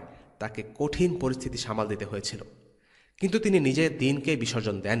যাওয়ায় তাকে কঠিন পরিস্থিতি সামাল দিতে হয়েছিল, কিন্তু তিনি নিজের দ্বীনকে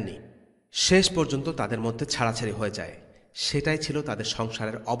বিসর্জন দেননি। শেষ পর্যন্ত তাদের মধ্যে ছাড়াছাড়ি হয়ে যায়। সেটাই ছিল তাদের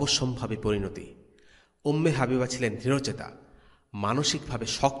সংসারের অবশ্যম্ভাবী পরিণতি। উম্মে হাবিবা ছিলেন দৃঢ়চেতা, মানসিকভাবে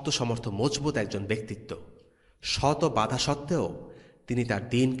শক্ত সমর্থ মজবুত একজন ব্যক্তিত্ব। শত বাধা সত্ত্বেও তিনি তার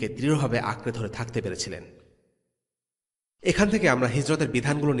দ্বীনকে দৃঢ়ভাবে আঁকড়ে ধরে থাকতে পেরেছিলেন। এখান থেকে আমরা হিজরতের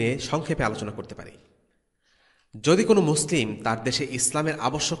বিধানগুলো নিয়ে সংক্ষেপে আলোচনা করতে পারি। যদি কোনো মুসলিম তার দেশে ইসলামের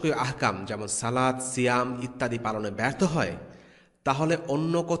আবশ্যকীয় আহকাম যেমন সালাত, সিয়াম ইত্যাদি পালনে ব্যর্থ হয়, তাহলে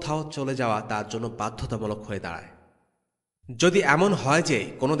অন্য কোথাও চলে যাওয়া তার জন্য বাধ্যতামূলক হয়ে দাঁড়ায়। যদি এমন হয় যে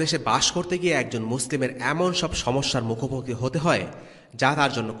কোনো দেশে বাস করতে গিয়ে একজন মুসলিমের এমন সব সমস্যার মুখোমুখি হতে হয় যা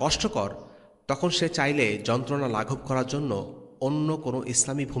তার জন্য কষ্টকর, তখন সে চাইলে যন্ত্রণা লাঘব করার জন্য অন্য কোনো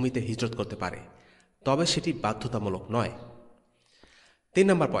ইসলামী ভূমিতে হিজরত করতে পারে, তবে সেটি বাধ্যতামূলক নয়। 3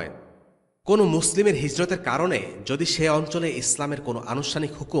 নম্বর পয়েন্ট, কোনো মুসলিমের হিজরতের কারণে যদি সে অঞ্চলে ইসলামের কোনো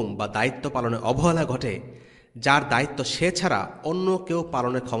আনুষ্ঠানিক হুকুম বা দায়িত্ব পালনে অবহেলা ঘটে, যার দায়িত্ব সে ছাড়া অন্য কেউ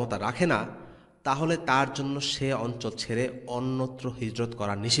পালনের ক্ষমতা রাখে না, তাহলে তার জন্য সে অঞ্চল ছেড়ে অন্যত্র হিজরত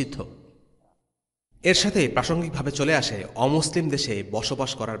করা নিষিদ্ধ। এর সাথে প্রাসঙ্গিকভাবে চলে আসে অমুসলিম দেশে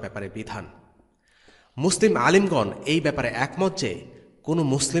বসবাস করার ব্যাপারে বিধান। মুসলিম আলিমগণ এই ব্যাপারে একমত যে কোনো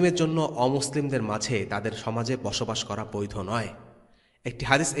মুসলিমের জন্য অমুসলিমদের মাঝে তাদের সমাজে বসবাস করা বৈধ নয়। একটি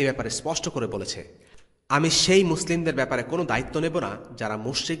হাদিস এই ব্যাপারে স্পষ্ট করে বলেছে, আমি সেই মুসলিমদের ব্যাপারে কোনো দায়িত্ব নেব না যারা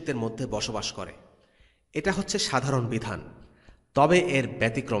মুশরিকদের মধ্যে বসবাস করে। এটা হচ্ছে সাধারণ বিধান, তবে এর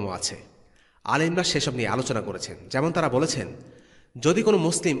ব্যতিক্রম আছে। আলেমরা সেসব নিয়ে আলোচনা করেছেন। যেমন তারা বলেছেন, যদি কোনো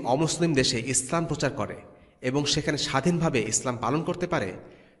মুসলিম অমুসলিম দেশে ইসলাম প্রচার করে এবং সেখানে স্বাধীনভাবে ইসলাম পালন করতে পারে,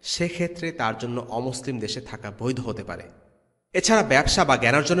 সেক্ষেত্রে তার জন্য অমুসলিম দেশে থাকা বৈধ হতে পারে। এছাড়া ব্যবসা বা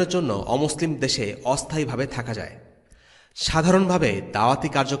জ্ঞানার্জনের জন্য অমুসলিম দেশে অস্থায়ীভাবে থাকা যায়। সাধারণভাবে দাওয়াতি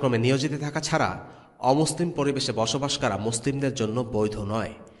কার্যক্রমে নিয়োজিত থাকা ছাড়া অমুসলিম পরিবেশে বসবাস করা মুসলিমদের জন্য বৈধ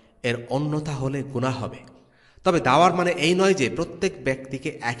নয়, এর অন্যথা হলে গুনাহ হবে। তবে দাওয়ার মানে এই নয় যে প্রত্যেক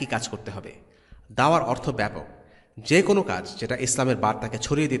ব্যক্তিকে একই কাজ করতে হবে। দাওয়ার অর্থ ব্যাপক। যে কোনো কাজ যেটা ইসলামের বার্তাকে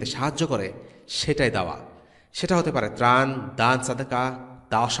ছড়িয়ে দিতে সাহায্য করে সেটাই দাওয়া। সেটা হতে পারে ত্রাণ, দান, সাদাকা,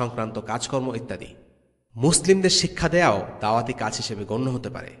 দাওয়া সংক্রান্ত কাজকর্ম ইত্যাদি। মুসলিমদের শিক্ষা দেওয়াও দাওয়াতি কাজ হিসেবে গণ্য হতে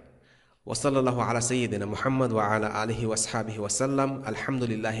পারে। ওয়াসাল্লাল্লাহু আলা সাইয়্যিদিনা মুহাম্মদ ওয়া আলা আলিহি ওয়াসহাবিহি ওয়াসাল্লাম।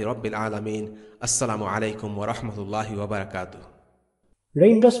 আলহামদুলিল্লাহি রাব্বিল আলামিন। আসসালামু আলাইকুম ওয়া রাহমাতুল্লাহি ওয়া বারাকাতুহু।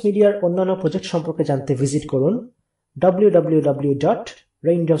 রেইনড্রপস মিডিয়ার অন্যান্য প্রজেক্ট সম্পর্কে জানতে ভিজিট করুন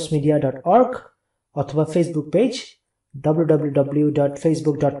www.raindropsmedia.org অথবা ফেসবুক পেজ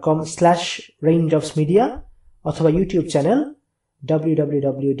www.facebook.com/raindropsmedia অথবা ইউটিউব চ্যানেল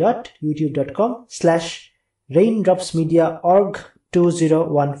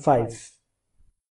www.youtube.com/raindropsmediaorg2015